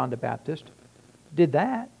 including John the Baptist, did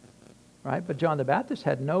that, right? But John the Baptist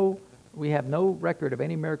we have no record of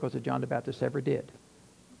any miracles that John the Baptist ever did.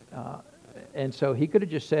 And so he could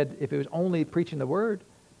have just said, if it was only preaching the Word,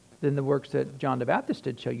 then the works that John the Baptist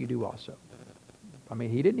did shall you do also. I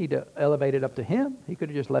mean, he didn't need to elevate it up to him. He could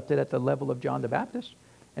have just left it at the level of John the Baptist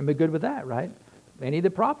and be good with that, right? Any of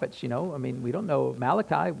the prophets, I mean, we don't know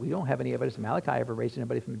Malachi. We don't have any evidence that Malachi ever raised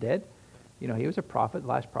anybody from the dead. He was a prophet, the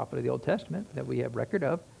last prophet of the Old Testament that we have record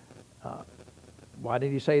of. Why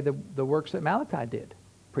did he say the works that Malachi did?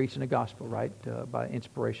 Preaching the gospel, right, by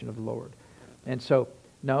inspiration of the Lord. And so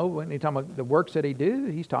No, when he's talking about the works that he do,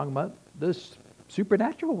 he's talking about this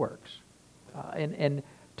supernatural works. And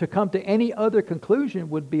to come to any other conclusion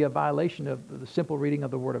would be a violation of the simple reading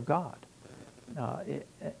of the Word of God.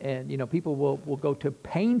 And people will go to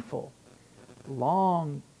painful,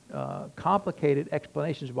 long, complicated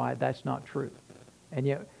explanations why that's not true. And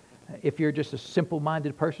yet, if you're just a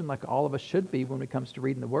simple-minded person, like all of us should be when it comes to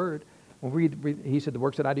reading the Word, when we read, he said, the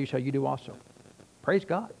works that I do shall you do also. Praise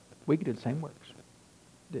God. We can do the same works.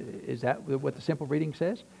 Is that what the simple reading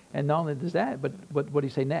says? And not only does that, but what did he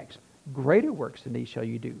say next? Greater works than these shall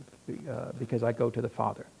you do, because I go to the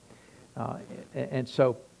Father.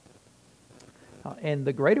 And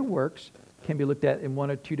the greater works can be looked at in one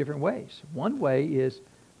or two different ways. One way is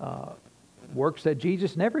works that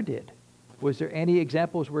Jesus never did. Was there any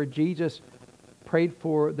examples where Jesus prayed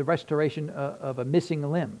for the restoration of a missing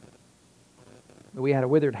limb? We had a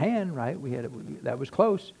withered hand, right? That was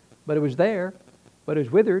close, but it was there, but it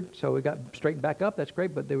was withered, so it got straightened back up. That's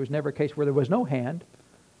great, but there was never a case where there was no hand,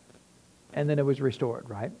 and then it was restored,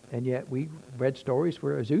 right? And yet we read stories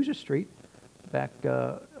where Azusa Street, back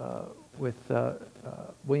with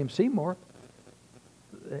William Seymour,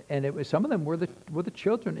 and it was some of them were the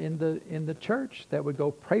children in the church that would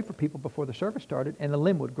go pray for people before the service started, and the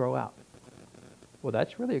limb would grow out. Well,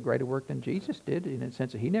 that's really a greater work than Jesus did, in the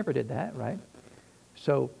sense that he never did that, right?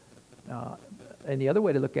 So, and the other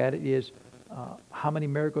way to look at it is, how many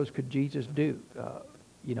miracles could Jesus do?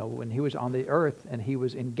 When he was on the earth and he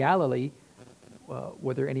was in Galilee,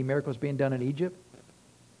 were there any miracles being done in Egypt?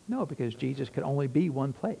 No, because Jesus could only be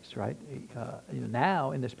one place, right?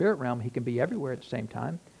 Now, in the spirit realm, he can be everywhere at the same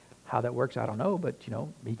time. How that works, I don't know, but,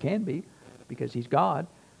 he can be because he's God.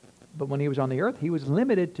 But when he was on the earth, he was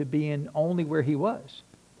limited to being only where he was.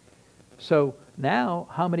 So now,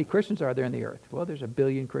 how many Christians are there in the earth? Well, there's 1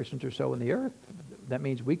 billion Christians or so in the earth. That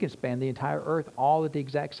means we can span the entire earth all at the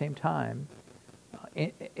exact same time,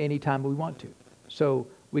 anytime we want to. So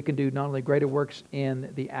we can do not only greater works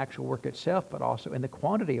in the actual work itself, but also in the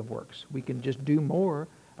quantity of works. We can just do more.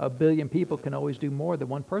 1 billion people can always do more than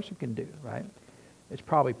one person can do, right? It's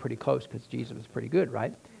probably pretty close because Jesus was pretty good,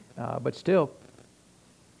 right? But still,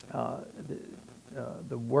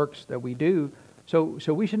 the works that we do, so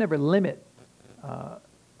we should never limit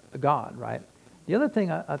God, right? The other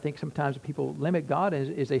thing I think sometimes people limit God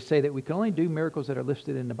is they say that we can only do miracles that are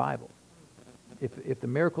listed in the Bible. If the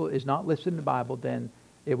miracle is not listed in the Bible, then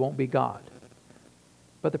it won't be God.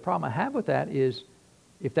 But the problem I have with that is,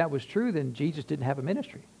 if that was true, then Jesus didn't have a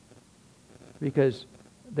ministry. Because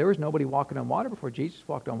there was nobody walking on water before Jesus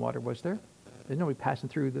walked on water, was there? There's nobody passing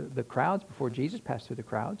through the crowds before Jesus passed through the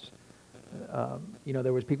crowds.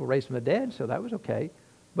 There was people raised from the dead, so that was okay.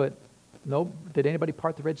 But no, did anybody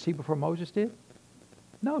part the Red Sea before Moses did?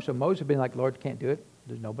 No, so Moses had been like, Lord, can't do it.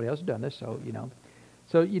 There's nobody else done this, so,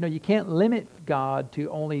 So, you can't limit God to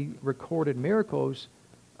only recorded miracles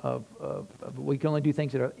we can only do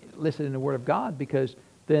things that are listed in the Word of God, because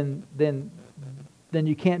then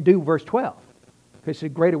you can't do verse 12. Because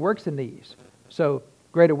it's greater works than these. So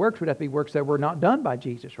greater works would have to be works that were not done by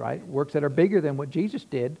Jesus, right? Works that are bigger than what Jesus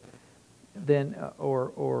did,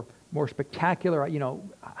 or more spectacular.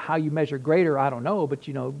 How you measure greater, I don't know, but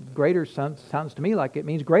greater sounds to me like it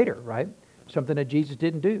means greater, right? Something that Jesus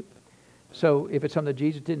didn't do. So if it's something that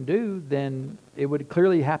Jesus didn't do, then it would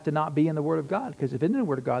clearly have to not be in the Word of God, because if it's in the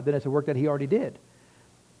Word of God, then it's a work that he already did.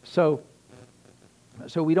 So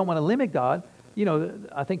we don't want to limit God.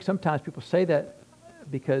 I think sometimes people say that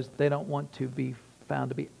because they don't want to be found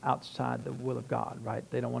to be outside the will of God, right?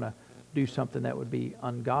 They don't want to do something that would be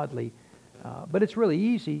ungodly. But it's really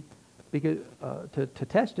easy because to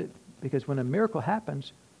test it, because when a miracle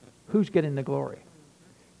happens, who's getting the glory?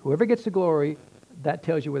 Whoever gets the glory, that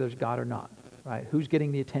tells you whether it's God or not, right? Who's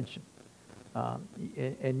getting the attention?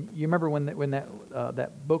 And you remember when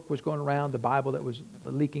that book was going around, the Bible that was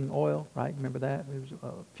leaking oil, right? Remember that? It was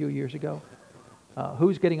a few years ago.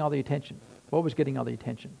 Who's getting all the attention? What was getting all the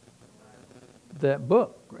attention? The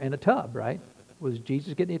book in a tub, right? Was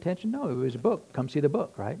Jesus getting the attention? No, it was a book. Come see the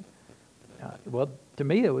book, right? Well, to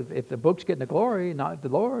me, if the book's getting the glory, not the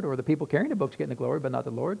Lord, or the people carrying the book's getting the glory, but not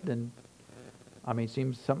the Lord, then,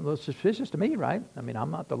 seems something a little suspicious to me, right?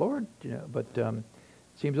 I'm not the Lord, but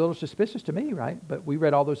seems a little suspicious to me, right? But we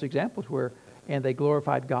read all those examples and they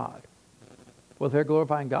glorified God. Well, if they're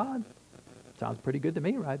glorifying God, sounds pretty good to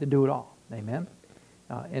me, right? Then do it all. Amen?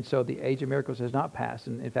 And so the age of miracles has not passed.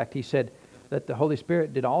 And in fact, he said that the Holy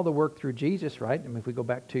Spirit did all the work through Jesus, right? If we go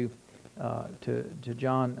back to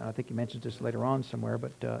John, I think he mentions this later on somewhere,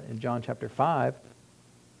 but in John chapter 5,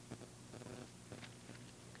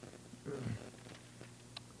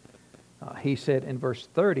 he said in verse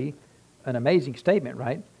 30, an amazing statement,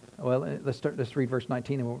 right? Well, let's read verse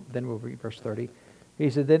 19, and then we'll read verse 30. He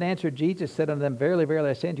said, Then answered Jesus, said unto them, Verily, verily,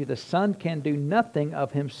 I say unto you, the Son can do nothing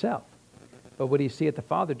of himself, but what he seeth the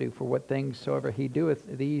Father do. For what things soever he doeth,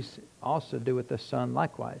 these also doeth the Son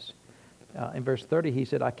likewise. In verse 30, he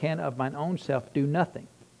said, I can of mine own self do nothing.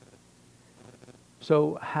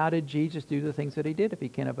 So how did Jesus do the things that he did if he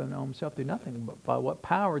can of his own self do nothing? But by what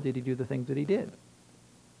power did he do the things that he did?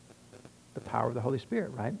 The power of the Holy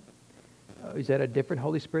Spirit, right? Is that a different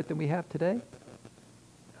Holy Spirit than we have today?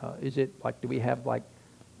 Is it like, do we have like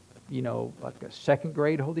a second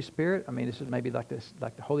grade Holy Spirit? I mean, this is maybe like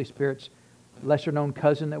the Holy Spirit's lesser known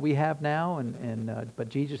cousin that we have now, but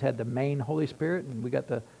Jesus had the main Holy Spirit, and we got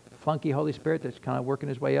the flunky Holy Spirit that's kind of working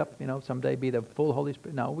his way up, someday be the full Holy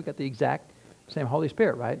Spirit. No, we got the exact same Holy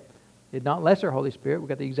Spirit, right? It's not lesser Holy Spirit. We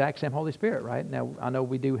got the exact same Holy Spirit, right? Now, I know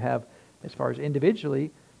we do have, as far as individually,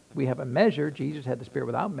 we have a measure. Jesus had the Spirit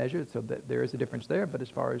without measure, so that there is a difference there. But as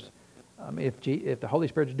far as if the Holy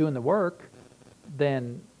Spirit's doing the work,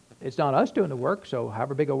 then it's not us doing the work. So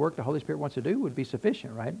however big a work the Holy Spirit wants to do would be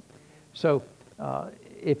sufficient, right? So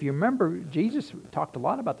if you remember, Jesus talked a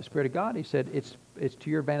lot about the Spirit of God. He said, it's to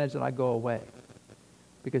your advantage that I go away,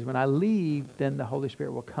 because when I leave, then the Holy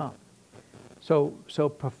Spirit will come. So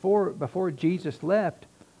before Jesus left,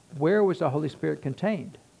 where was the Holy Spirit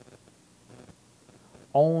contained?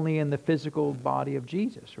 Only in the physical body of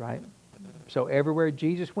Jesus, right? So everywhere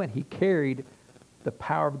Jesus went, he carried the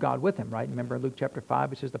power of God with him, right? Remember in Luke chapter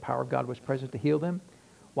 5, it says the power of God was present to heal them.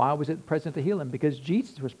 Why was it present to heal them? Because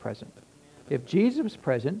Jesus was present. If Jesus was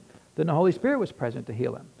present, then the Holy Spirit was present to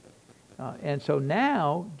heal him. And so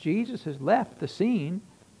now Jesus has left the scene.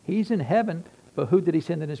 He's in heaven, but who did he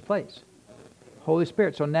send in his place? Holy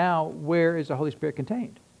Spirit. So now where is the Holy Spirit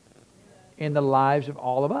contained? In the lives of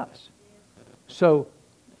all of us. So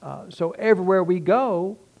everywhere we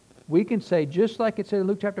go, we can say, just like it said in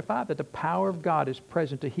Luke chapter 5, that the power of God is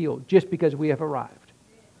present to heal just because we have arrived.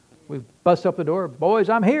 We bust up the door, boys,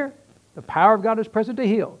 I'm here. The power of God is present to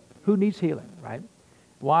heal. Who needs healing, right?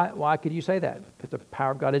 Why could you say that? Because the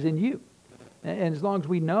power of God is in you. And as long as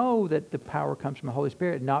we know that the power comes from the Holy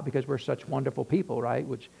Spirit, not because we're such wonderful people, right?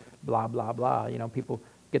 Which blah, blah, blah. People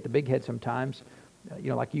get the big head sometimes,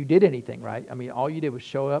 like you did anything, right? I mean, all you did was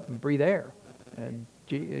show up and breathe air. And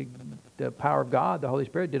the power of God, the Holy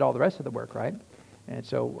Spirit, did all the rest of the work, right? And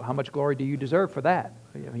so how much glory do you deserve for that?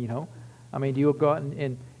 I mean, do you go out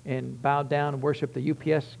and bow down and worship the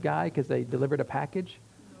UPS guy because they delivered a package?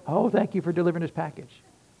 Oh, thank you for delivering this package.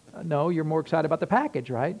 No, you're more excited about the package,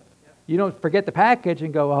 right? You don't forget the package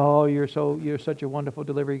and go, oh, you're such a wonderful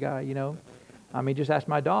delivery guy, I mean, just ask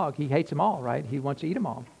my dog. He hates them all, right? He wants to eat them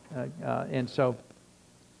all.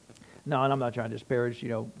 No, and I'm not trying to disparage,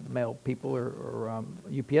 male people or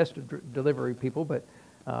UPS delivery people, but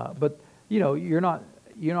you're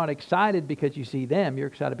not excited because you see them. You're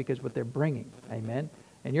excited because what they're bringing, amen.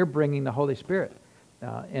 And you're bringing the Holy Spirit,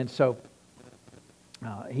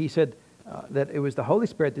 he said that it was the Holy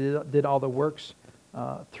Spirit that did all the works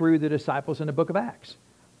through the disciples in the book of Acts,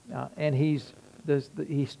 and he's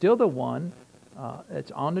still the one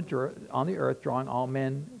that's on the earth drawing all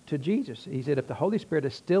men to Jesus. He said if the Holy Spirit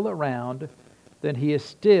is still around, then he is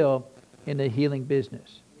still in the healing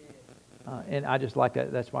business. And I just like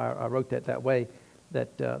that. That's why I wrote that way,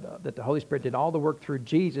 that the Holy Spirit did all the work through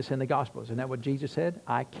Jesus in the Gospels. Isn't that what Jesus said?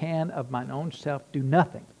 I can of mine own self do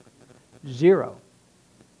nothing. Zero.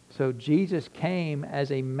 So Jesus came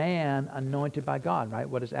as a man anointed by God, right?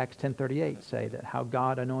 What does Acts 10:38 say? That how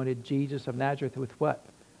God anointed Jesus of Nazareth with what?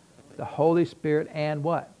 The Holy Spirit and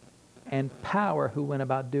what? And power, who went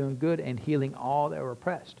about doing good and healing all that were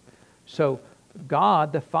oppressed. So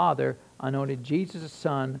God the Father anointed Jesus the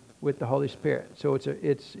Son with the Holy Spirit. So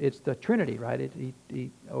it's the Trinity, right?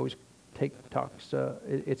 He always talks.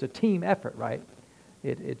 It's a team effort, right?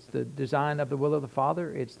 It's the design of the will of the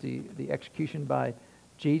Father. It's the execution by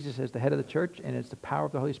Jesus as the head of the church, and it's the power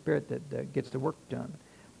of the Holy Spirit that gets the work done.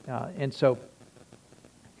 And so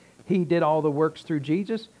he did all the works through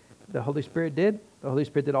Jesus. The Holy Spirit did. The Holy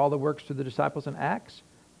Spirit did all the works through the disciples in Acts,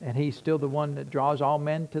 and he's still the one that draws all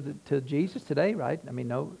men to Jesus today, right? I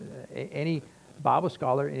mean, any Bible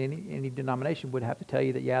scholar in any denomination would have to tell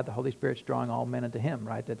you that, the Holy Spirit's drawing all men unto him,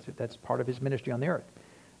 right? That's part of his ministry on the earth.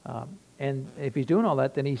 And if he's doing all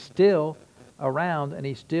that, then he's still around, and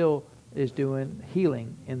he still is doing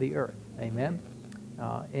healing in the earth. Amen?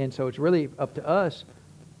 And so it's really up to us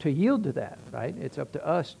to yield to that, right? It's up to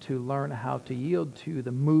us to learn how to yield to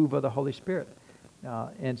the move of the Holy Spirit.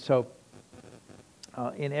 And so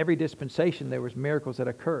in every dispensation there was miracles that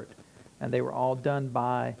occurred, and they were all done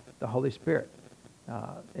by the Holy Spirit.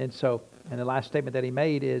 And the last statement that he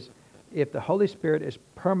made is if the Holy Spirit is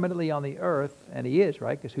permanently on the earth, and He is,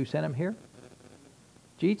 right? Because who sent Him here?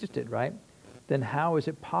 Jesus did, right? Then how is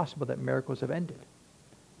it possible that miracles have ended?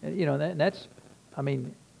 And, that's, I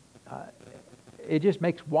mean, it just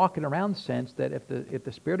makes walking around sense that if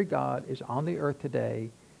the Spirit of God is on the earth today,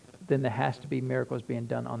 then there has to be miracles being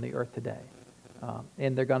done on the earth today.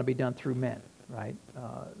 And they're going to be done through men, right?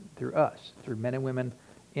 Through us, through men and women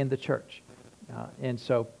in the church. And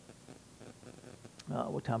so,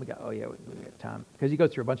 what time we got? Oh, yeah, we got time. Because he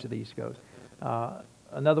goes through a bunch of these. He goes.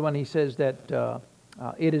 Another one, he says that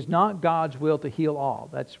it is not God's will to heal all.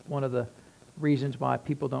 That's one of the reasons why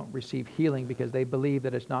people don't receive healing, because they believe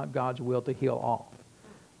that it's not God's will to heal all.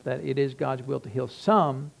 That it is God's will to heal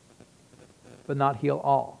some, but not heal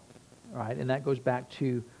all. Right? And that goes back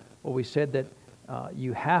to what we said, that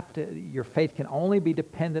your faith can only be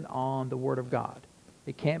dependent on the Word of God.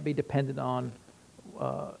 It can't be dependent on,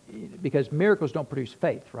 because miracles don't produce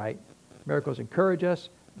faith, right? Miracles encourage us,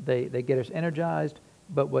 they get us energized,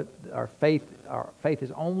 but what our faith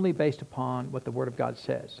is only based upon what the Word of God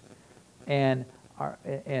says. And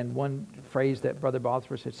one phrase that Brother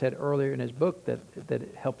Bosworth had said earlier in his book that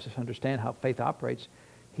it helps us understand how faith operates,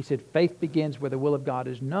 he said, faith begins where the will of God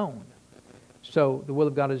is known. So the will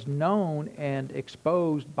of God is known and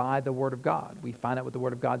exposed by the Word of God. We find out what the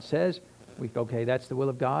Word of God says. We go, okay, that's the will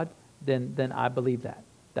of God. Then I believe that.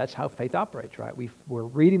 That's how faith operates, right? We're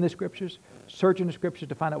reading the Scriptures, searching the Scriptures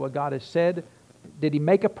to find out what God has said. Did He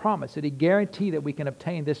make a promise? Did He guarantee that we can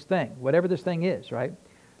obtain this thing, whatever this thing is, right?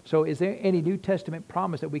 So is there any New Testament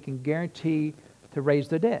promise that we can guarantee to raise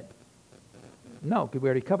the dead? No, because we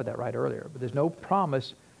already covered that right earlier. But there's no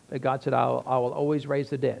promise that God said, I will always raise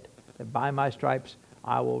the dead. That by my stripes,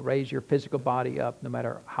 I will raise your physical body up no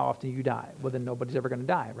matter how often you die. Well, then nobody's ever going to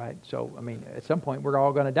die, right? So, I mean, at some point, we're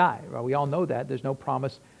all going to die. Well, we all know that. There's no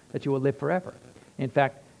promise that you will live forever. In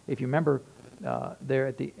fact, if you remember there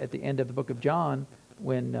at the end of the book of John,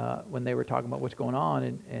 when they were talking about what's going on,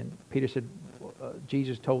 and Peter said,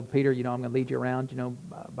 Jesus told Peter, I'm going to lead you around,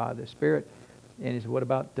 by the Spirit. And he said, what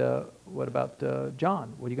about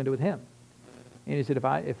John? What are you going to do with him? And he said,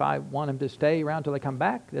 if I want him to stay around till I come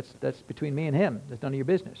back, that's between me and him. That's none of your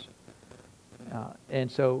business.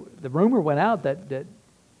 And so the rumor went out that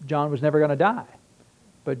John was never going to die.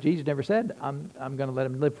 But Jesus never said, I'm going to let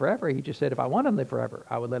him live forever. He just said, if I want him to live forever,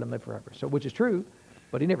 I would let him live forever. So, which is true,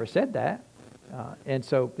 but he never said that. And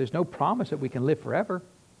so there's no promise that we can live forever.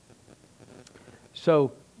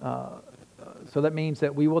 So that means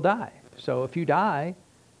that we will die. So if you die,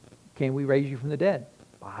 can we raise you from the dead?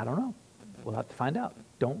 Well, I don't know. We'll have to find out.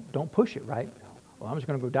 Don't push it, right? Well, I'm just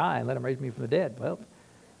going to go die and let him raise me from the dead. Well,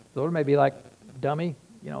 the Lord may be like, dummy,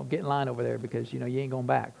 get in line over there because, you ain't going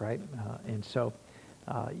back, right? And so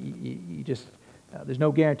you just, there's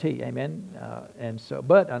no guarantee, amen?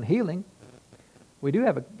 But on healing, we do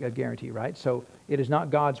have a guarantee, right? So it is not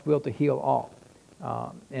God's will to heal all.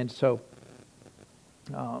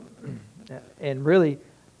 And really,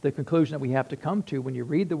 the conclusion that we have to come to when you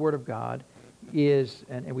read the Word of God is,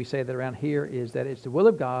 and we say that around here, is that it's the will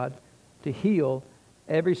of God to heal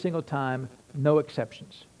every single time, no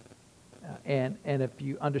exceptions. And if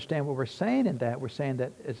you understand what we're saying in that, we're saying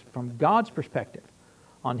that it's from God's perspective.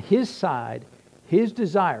 On His side, His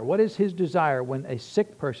desire, what is His desire when a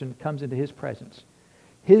sick person comes into His presence?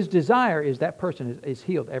 His desire is that person is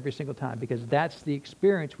healed every single time, because that's the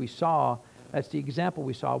experience we saw. That's the example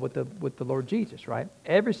we saw with the Lord Jesus, right?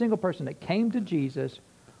 Every single person that came to Jesus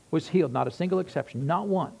was healed, not a single exception, not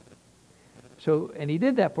one. So, and He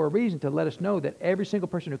did that for a reason, to let us know that every single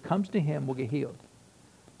person who comes to Him will get healed.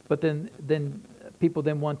 But then people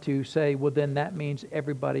then want to say, well, then that means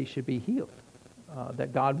everybody should be healed,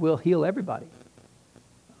 that God will heal everybody.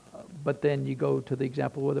 But then you go to the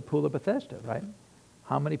example of the Pool of Bethesda, right?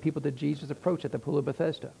 How many people did Jesus approach at the Pool of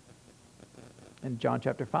Bethesda? In John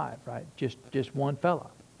chapter 5, right? Just one fella.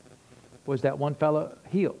 Was that one fella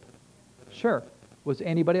healed? Sure. Was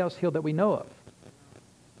anybody else healed that we know of?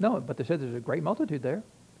 No, but they said there's a great multitude there.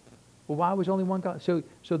 Well, why was only one God? So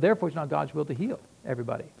therefore it's not God's will to heal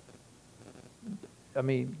everybody. I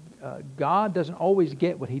mean, God doesn't always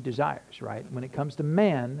get what He desires, right? When it comes to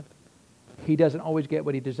man, He doesn't always get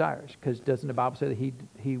what He desires, because doesn't the Bible say that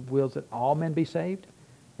He wills that all men be saved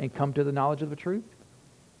and come to the knowledge of the truth?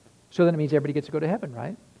 So then it means everybody gets to go to heaven,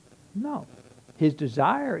 right? No. His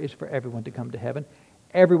desire is for everyone to come to heaven.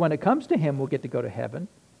 Everyone that comes to Him will get to go to heaven.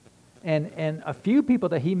 And a few people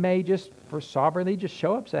that He may just, for sovereignty, just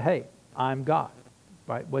show up and say, hey, I'm God.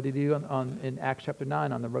 Right? What did He do in Acts chapter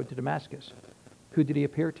 9 on the road to Damascus? Who did He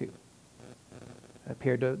appear to?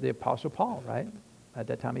 Appeared to the Apostle Paul, right? At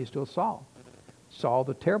that time he was still Saul. Saul,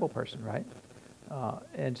 the terrible person, right?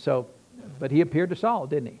 And so But he appeared to Saul,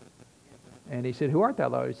 didn't he? And he said, "Who art thou,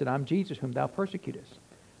 Lord?" He said, "I'm Jesus whom thou persecutest."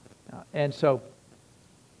 And so,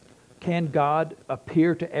 can God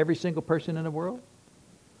appear to every single person in the world?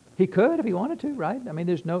 He could if he wanted to, right? I mean,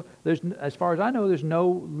 as far as I know, there's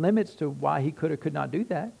no limits to why he could or could not do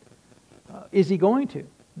that. Is he going to?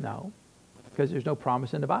 No, because there's no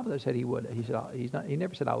promise in the Bible that said he would. He said he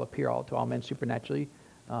never said, "I'll appear to all men supernaturally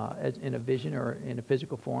as in a vision or in a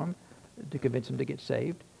physical form to convince them to get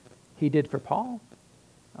saved." He did for Paul,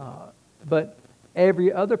 but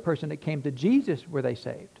every other person that came to Jesus, were they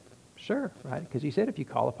saved? Sure, right? Because he said, "If you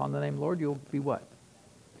call upon the name of the Lord, you'll be what?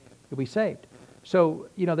 You'll be saved." So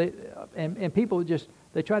and people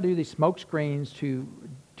they try to do these smoke screens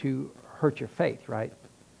to hurt your faith, right?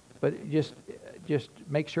 But just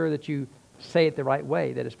make sure that you say it the right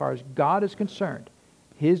way, that as far as God is concerned,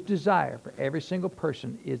 his desire for every single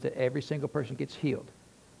person is that every single person gets healed.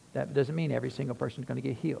 That doesn't mean every single person is going to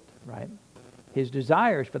get healed, right? His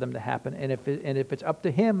desire is for them to happen, and if it's up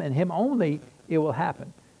to him and him only, it will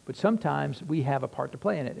happen. But sometimes we have a part to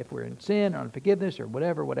play in it. If we're in sin or unforgiveness or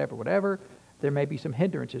whatever, there may be some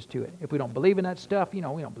hindrances to it. If we don't believe in that stuff, we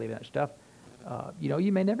don't believe in that stuff,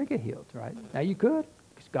 you may never get healed, right? Now you could,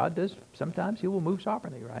 because God does, sometimes he will move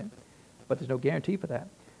sovereignly, right? But there's no guarantee for that.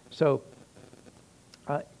 So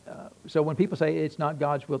when people say it's not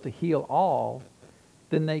God's will to heal all,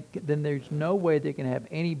 then there's no way they can have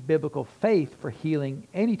any biblical faith for healing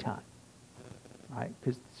anytime, right?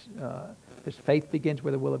 Because faith begins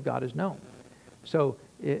where the will of God is known. So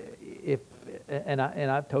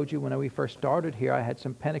I've told you when we first started here, I had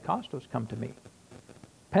some Pentecostals come to me.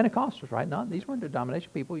 Pentecostals, right? These weren't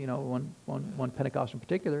denomination people. One Pentecostal in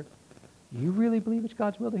particular. You really believe it's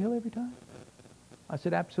God's will to heal every time? I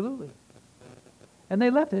said, absolutely. And they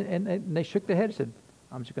left it, and they shook their head and said,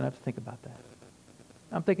 I'm just going to have to think about that.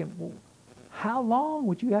 I'm thinking, well, how long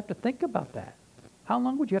would you have to think about that? How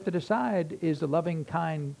long would you have to decide, is the loving,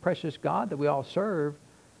 kind, precious God that we all serve,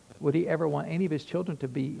 would he ever want any of his children to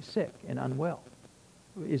be sick and unwell?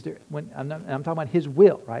 I'm talking about his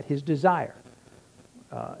will, right? His desire.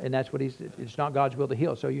 And that's what it's not God's will to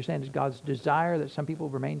heal. So you're saying it's God's desire that some people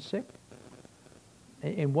remain sick?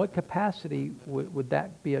 In what capacity would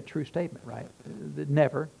that be a true statement, right?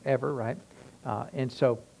 Never, ever, right? But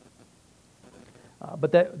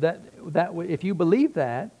if you believe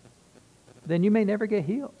that, then you may never get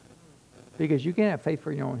healed, because you can't have faith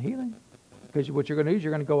for your own healing. Because what you're going to do is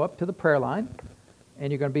you're going to go up to the prayer line,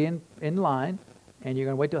 and you're going to be in line, and you're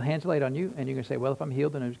going to wait till hands are laid on you, and you're going to say, well, if I'm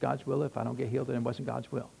healed, then it was God's will. If I don't get healed, then it wasn't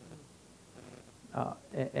God's will.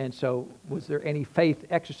 And so was there any faith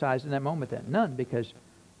exercised in that moment then? None, because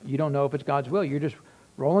you don't know if it's God's will. You're just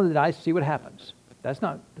rolling the dice, see what happens. That's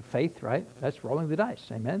not the faith, right? That's rolling the dice.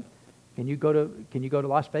 Amen? Can you go to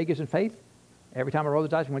Las Vegas in faith? Every time I roll the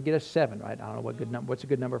dice, I'm going to get a 7, right? I don't know what's a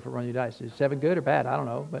good number for rolling the dice. Is 7 good or bad? I don't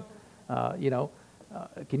know. But,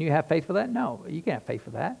 can you have faith for that? No, you can't have faith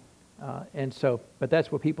for that. But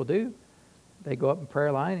that's what people do. They go up in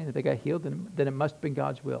prayer line, and if they got healed, then it must have been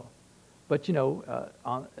God's will. But,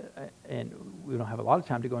 and we don't have a lot of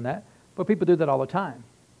time to go on that, but people do that all the time.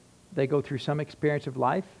 They go through some experience of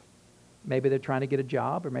life. Maybe they're trying to get a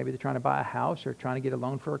job, or maybe they're trying to buy a house, or trying to get a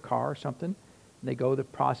loan for a car or something. And they go the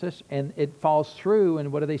process, and it falls through,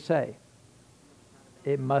 and what do they say?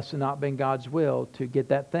 It must have not been God's will to get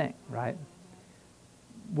that thing, right?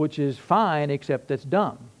 Which is fine, except that's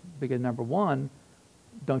dumb. Because number one,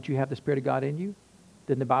 don't you have the Spirit of God in you?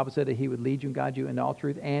 Didn't the Bible say that he would lead you and guide you into all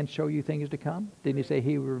truth and show you things to come? Didn't he say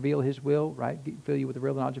he would reveal his will, right? Fill you with the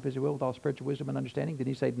real knowledge of his will, with all spiritual wisdom and understanding? Didn't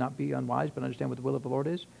he say not be unwise, but understand what the will of the Lord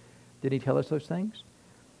is? Did he tell us those things?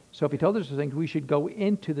 So if he told us those things, we should go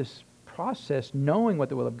into this process knowing what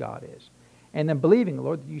the will of God is. And then believing,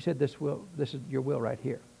 Lord, you said this is your will right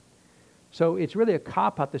here. So it's really a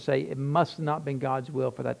cop-out to say it must have not been God's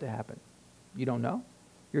will for that to happen. You don't know.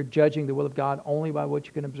 You're judging the will of God only by what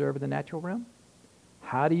you can observe in the natural realm.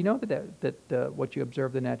 How do you know that what you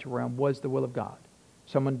observe in the natural realm was the will of God?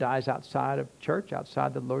 Someone dies outside of church,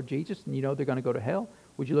 outside the Lord Jesus, and you know they're going to go to hell.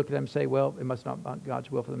 Would you look at them and say, well, it must not be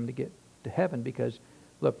God's will for them to get to heaven because,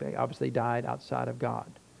 look, they obviously died outside of God,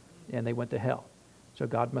 and they went to hell. So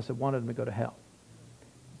God must have wanted them to go to hell.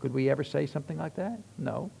 Could we ever say something like that?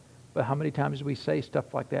 No. But how many times do we say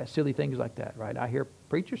stuff like that, silly things like that, right? I hear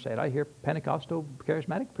preachers say it. I hear Pentecostal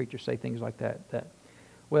charismatic preachers say things like that.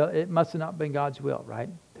 Well, it must have not been God's will, right,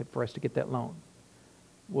 for us to get that loan.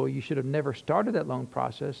 Well, you should have never started that loan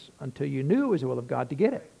process until you knew it was the will of God to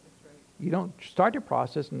get it. You don't start your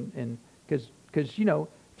process because if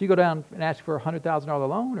you go down and ask for a $100,000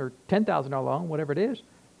 loan or $10,000 loan, whatever it is,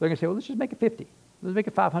 they're going to say, well, let's just make it 50. Let's make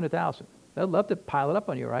it 500,000. They'll love to pile it up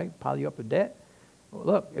on you, right? Pile you up with debt. Well,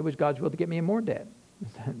 look, it was God's will to get me in more debt.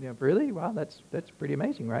 Really? Wow, that's pretty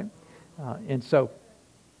amazing, right? And so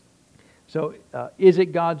is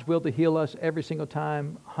it God's will to heal us every single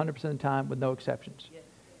time, 100% of the time, with no exceptions? Yes.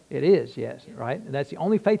 It is, yes, right? And that's the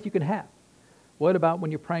only faith you can have. What about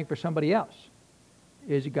when you're praying for somebody else?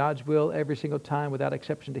 Is it God's will every single time without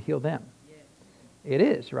exception to heal them? Yes. It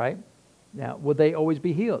is, right? Now, will they always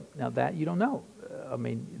be healed? Now, that you don't know.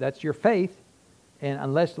 That's your faith. And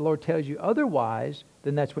unless the Lord tells you otherwise,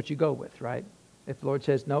 then that's what you go with, right? If the Lord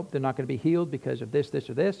says, nope, they're not going to be healed because of this, this,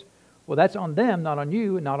 or this, well, that's on them, not on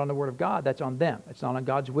you, and not on the Word of God. That's on them. It's not on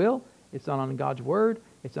God's will. It's not on God's Word.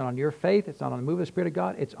 It's not on your faith. It's not on the move of the Spirit of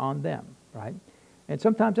God. It's on them, right? And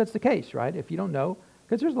sometimes that's the case, right? If you don't know,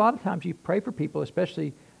 because there's a lot of times you pray for people,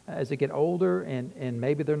 especially as they get older and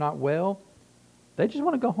maybe they're not well, they just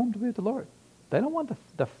want to go home to be with the Lord. They don't want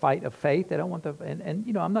the fight of faith. They don't want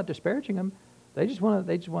and I'm not disparaging them. They want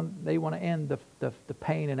to end the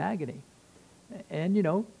pain and agony. And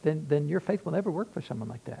then your faith will never work for someone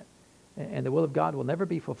like that. And the will of God will never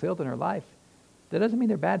be fulfilled in their life. That doesn't mean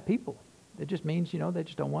they're bad people. It just means, they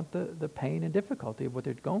just don't want the pain and difficulty of what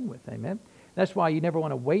they're going with. Amen. That's why you never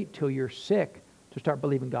want to wait till you're sick to start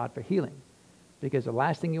believing God for healing. Because the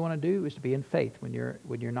last thing you want to do is to be in faith when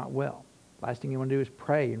you're not well. Last thing you want to do is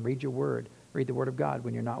pray and read your word, read the Word of God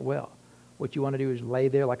when you're not well. What you want to do is lay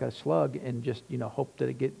there like a slug and just, hope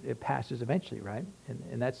that it passes eventually, right?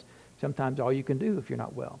 And that's sometimes all you can do if you're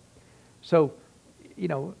not well. So,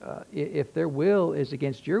 if their will is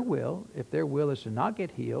against your will, if their will is to not get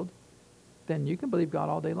healed, then you can believe God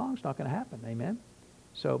all day long. It's not going to happen. Amen?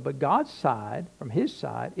 So, but God's side, from His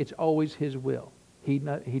side, it's always His will. He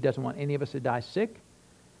doesn't want any of us to die sick.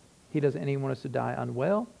 He doesn't want us to die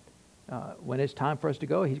unwell. When it's time for us to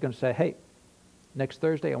go, He's going to say, hey, next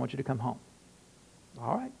Thursday, I want you to come home.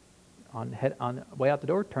 All right. On the way out the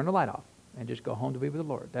door, turn the light off and just go home to be with the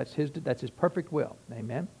Lord. That's His perfect will.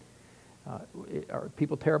 Amen. Are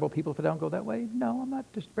people terrible people if they don't go that way? No, I'm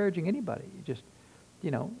not disparaging anybody. Just,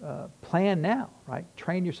 plan now, right?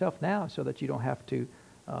 Train yourself now so that you don't have to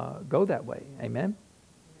go that way. Amen.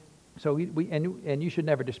 So and you should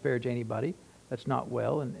never disparage anybody that's not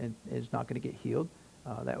well and is not going to get healed.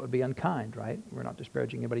 That would be unkind, right? We're not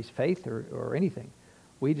disparaging anybody's faith or anything.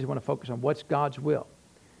 We just want to focus on what's God's will.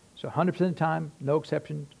 So 100% of the time, no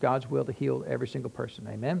exception, God's will to heal every single person.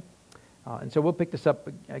 Amen? And so we'll pick this up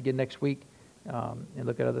again next week and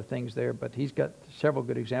look at other things there. But he's got several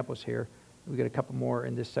good examples here. We've got a couple more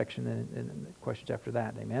in this section and questions after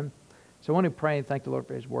that. Amen? So I want to pray and thank the Lord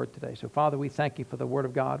for His Word today. So Father, we thank You for the Word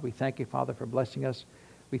of God. We thank You, Father, for blessing us.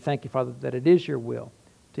 We thank You, Father, that it is Your will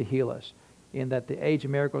to heal us, in that the age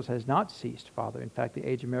of miracles has not ceased, Father. In fact, the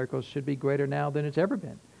age of miracles should be greater now than it's ever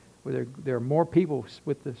been. Where there are more people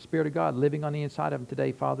with the Spirit of God living on the inside of them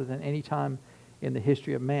today, Father, than any time in the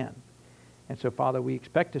history of man. And so, Father, we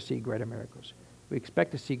expect to see greater miracles. We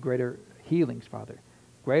expect to see greater healings, Father,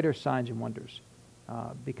 greater signs and wonders,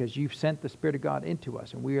 because You've sent the Spirit of God into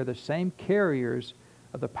us, and we are the same carriers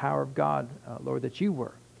of the power of God, Lord, that You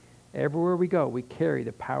were. Everywhere we go, we carry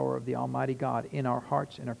the power of the Almighty God in our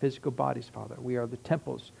hearts and our physical bodies, Father. We are the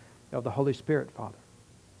temples of the Holy Spirit, Father.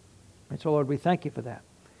 And so, Lord, we thank You for that.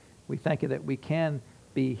 We thank You that we can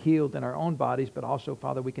be healed in our own bodies, but also,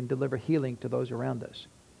 Father, we can deliver healing to those around us.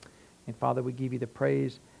 And, Father, we give You the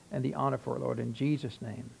praise and the honor for it, Lord, in Jesus'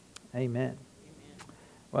 name. Amen.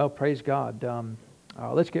 Well, praise God.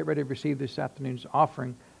 Let's get ready to receive this afternoon's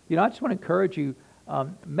offering. I just want to encourage you,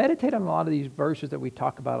 meditate on a lot of these verses that we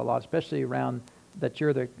talk about a lot, especially around that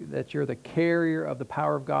you're the carrier of the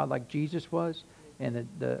power of God like Jesus was, and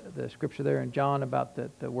the scripture there in John about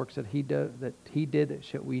the works that he did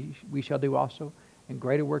that we shall do also, and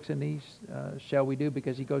greater works than these shall we do,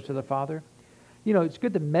 because He goes to the Father. It's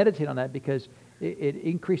good to meditate on that, because it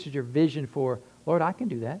increases your vision for, Lord, I can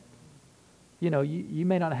do that. You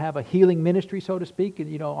may not have a healing ministry, so to speak,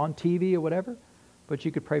 on TV or whatever, but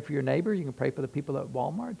you could pray for your neighbor. You can pray for the people at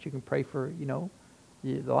Walmart. You can pray for, a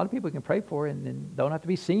lot of people you can pray for, and don't have to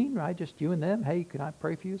be seen, right? Just you and them. Hey, can I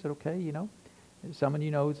pray for you? Is it okay? Someone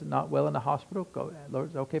is not well in the hospital. Go, Lord,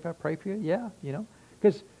 is it okay if I pray for you? Yeah,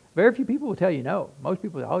 because very few people will tell you no. Most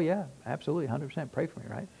people say, oh yeah, absolutely, 100% pray for me,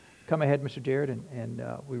 right? Come ahead, Mr. Jared, and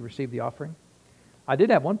we received the offering. I did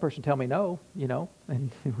have one person tell me no,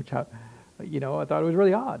 and which I thought it was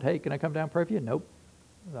really odd. Hey, can I come down and pray for you? Nope.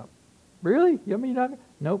 I thought, really? You mean you're not?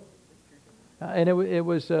 Nope. And it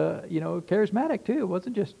was charismatic too. It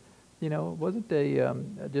wasn't just someone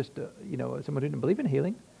who didn't believe in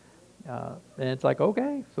healing. And it's like,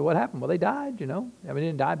 okay, so what happened? Well, they died. They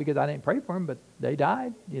didn't die because I didn't pray for them, but they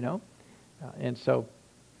died. And so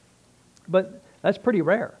But that's pretty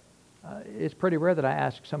rare. It's pretty rare that I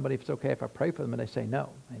ask somebody if it's okay if I pray for them and they say no.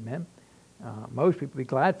 Amen. Most people would be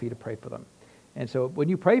glad for you to pray for them. And so when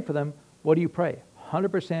you pray for them, what do you pray?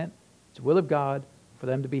 100% it's the will of God for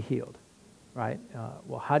them to be healed. Right?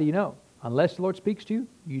 Well, how do you know? Unless the Lord speaks to you,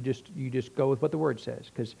 you just go with what the Word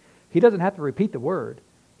says. Because He doesn't have to repeat the Word.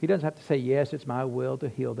 He doesn't have to say, yes, it's my will to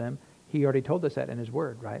heal them. He already told us that in His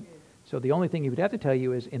Word, right? So the only thing He would have to tell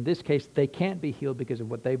you is, in this case, they can't be healed because of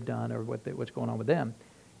what they've done or what's going on with them.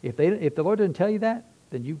 If the Lord doesn't tell you that,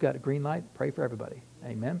 then you've got a green light. Pray for everybody.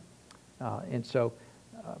 Amen. And so,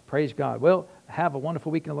 praise God. Well, have a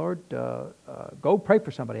wonderful week in the Lord. Go pray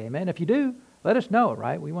for somebody. Amen. If you do, let us know,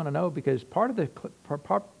 right? We want to know, because part of the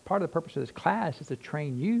purpose of this class is to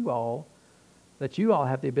train you all, that you all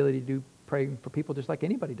have the ability to do praying for people just like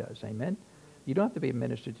anybody does. Amen. You don't have to be a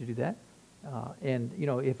minister to do that. And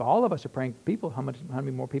if all of us are praying for people, how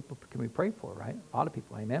many more people can we pray for, right? A lot of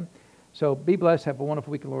people. Amen. So be blessed. Have a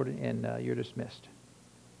wonderful week, Lord, and you're dismissed.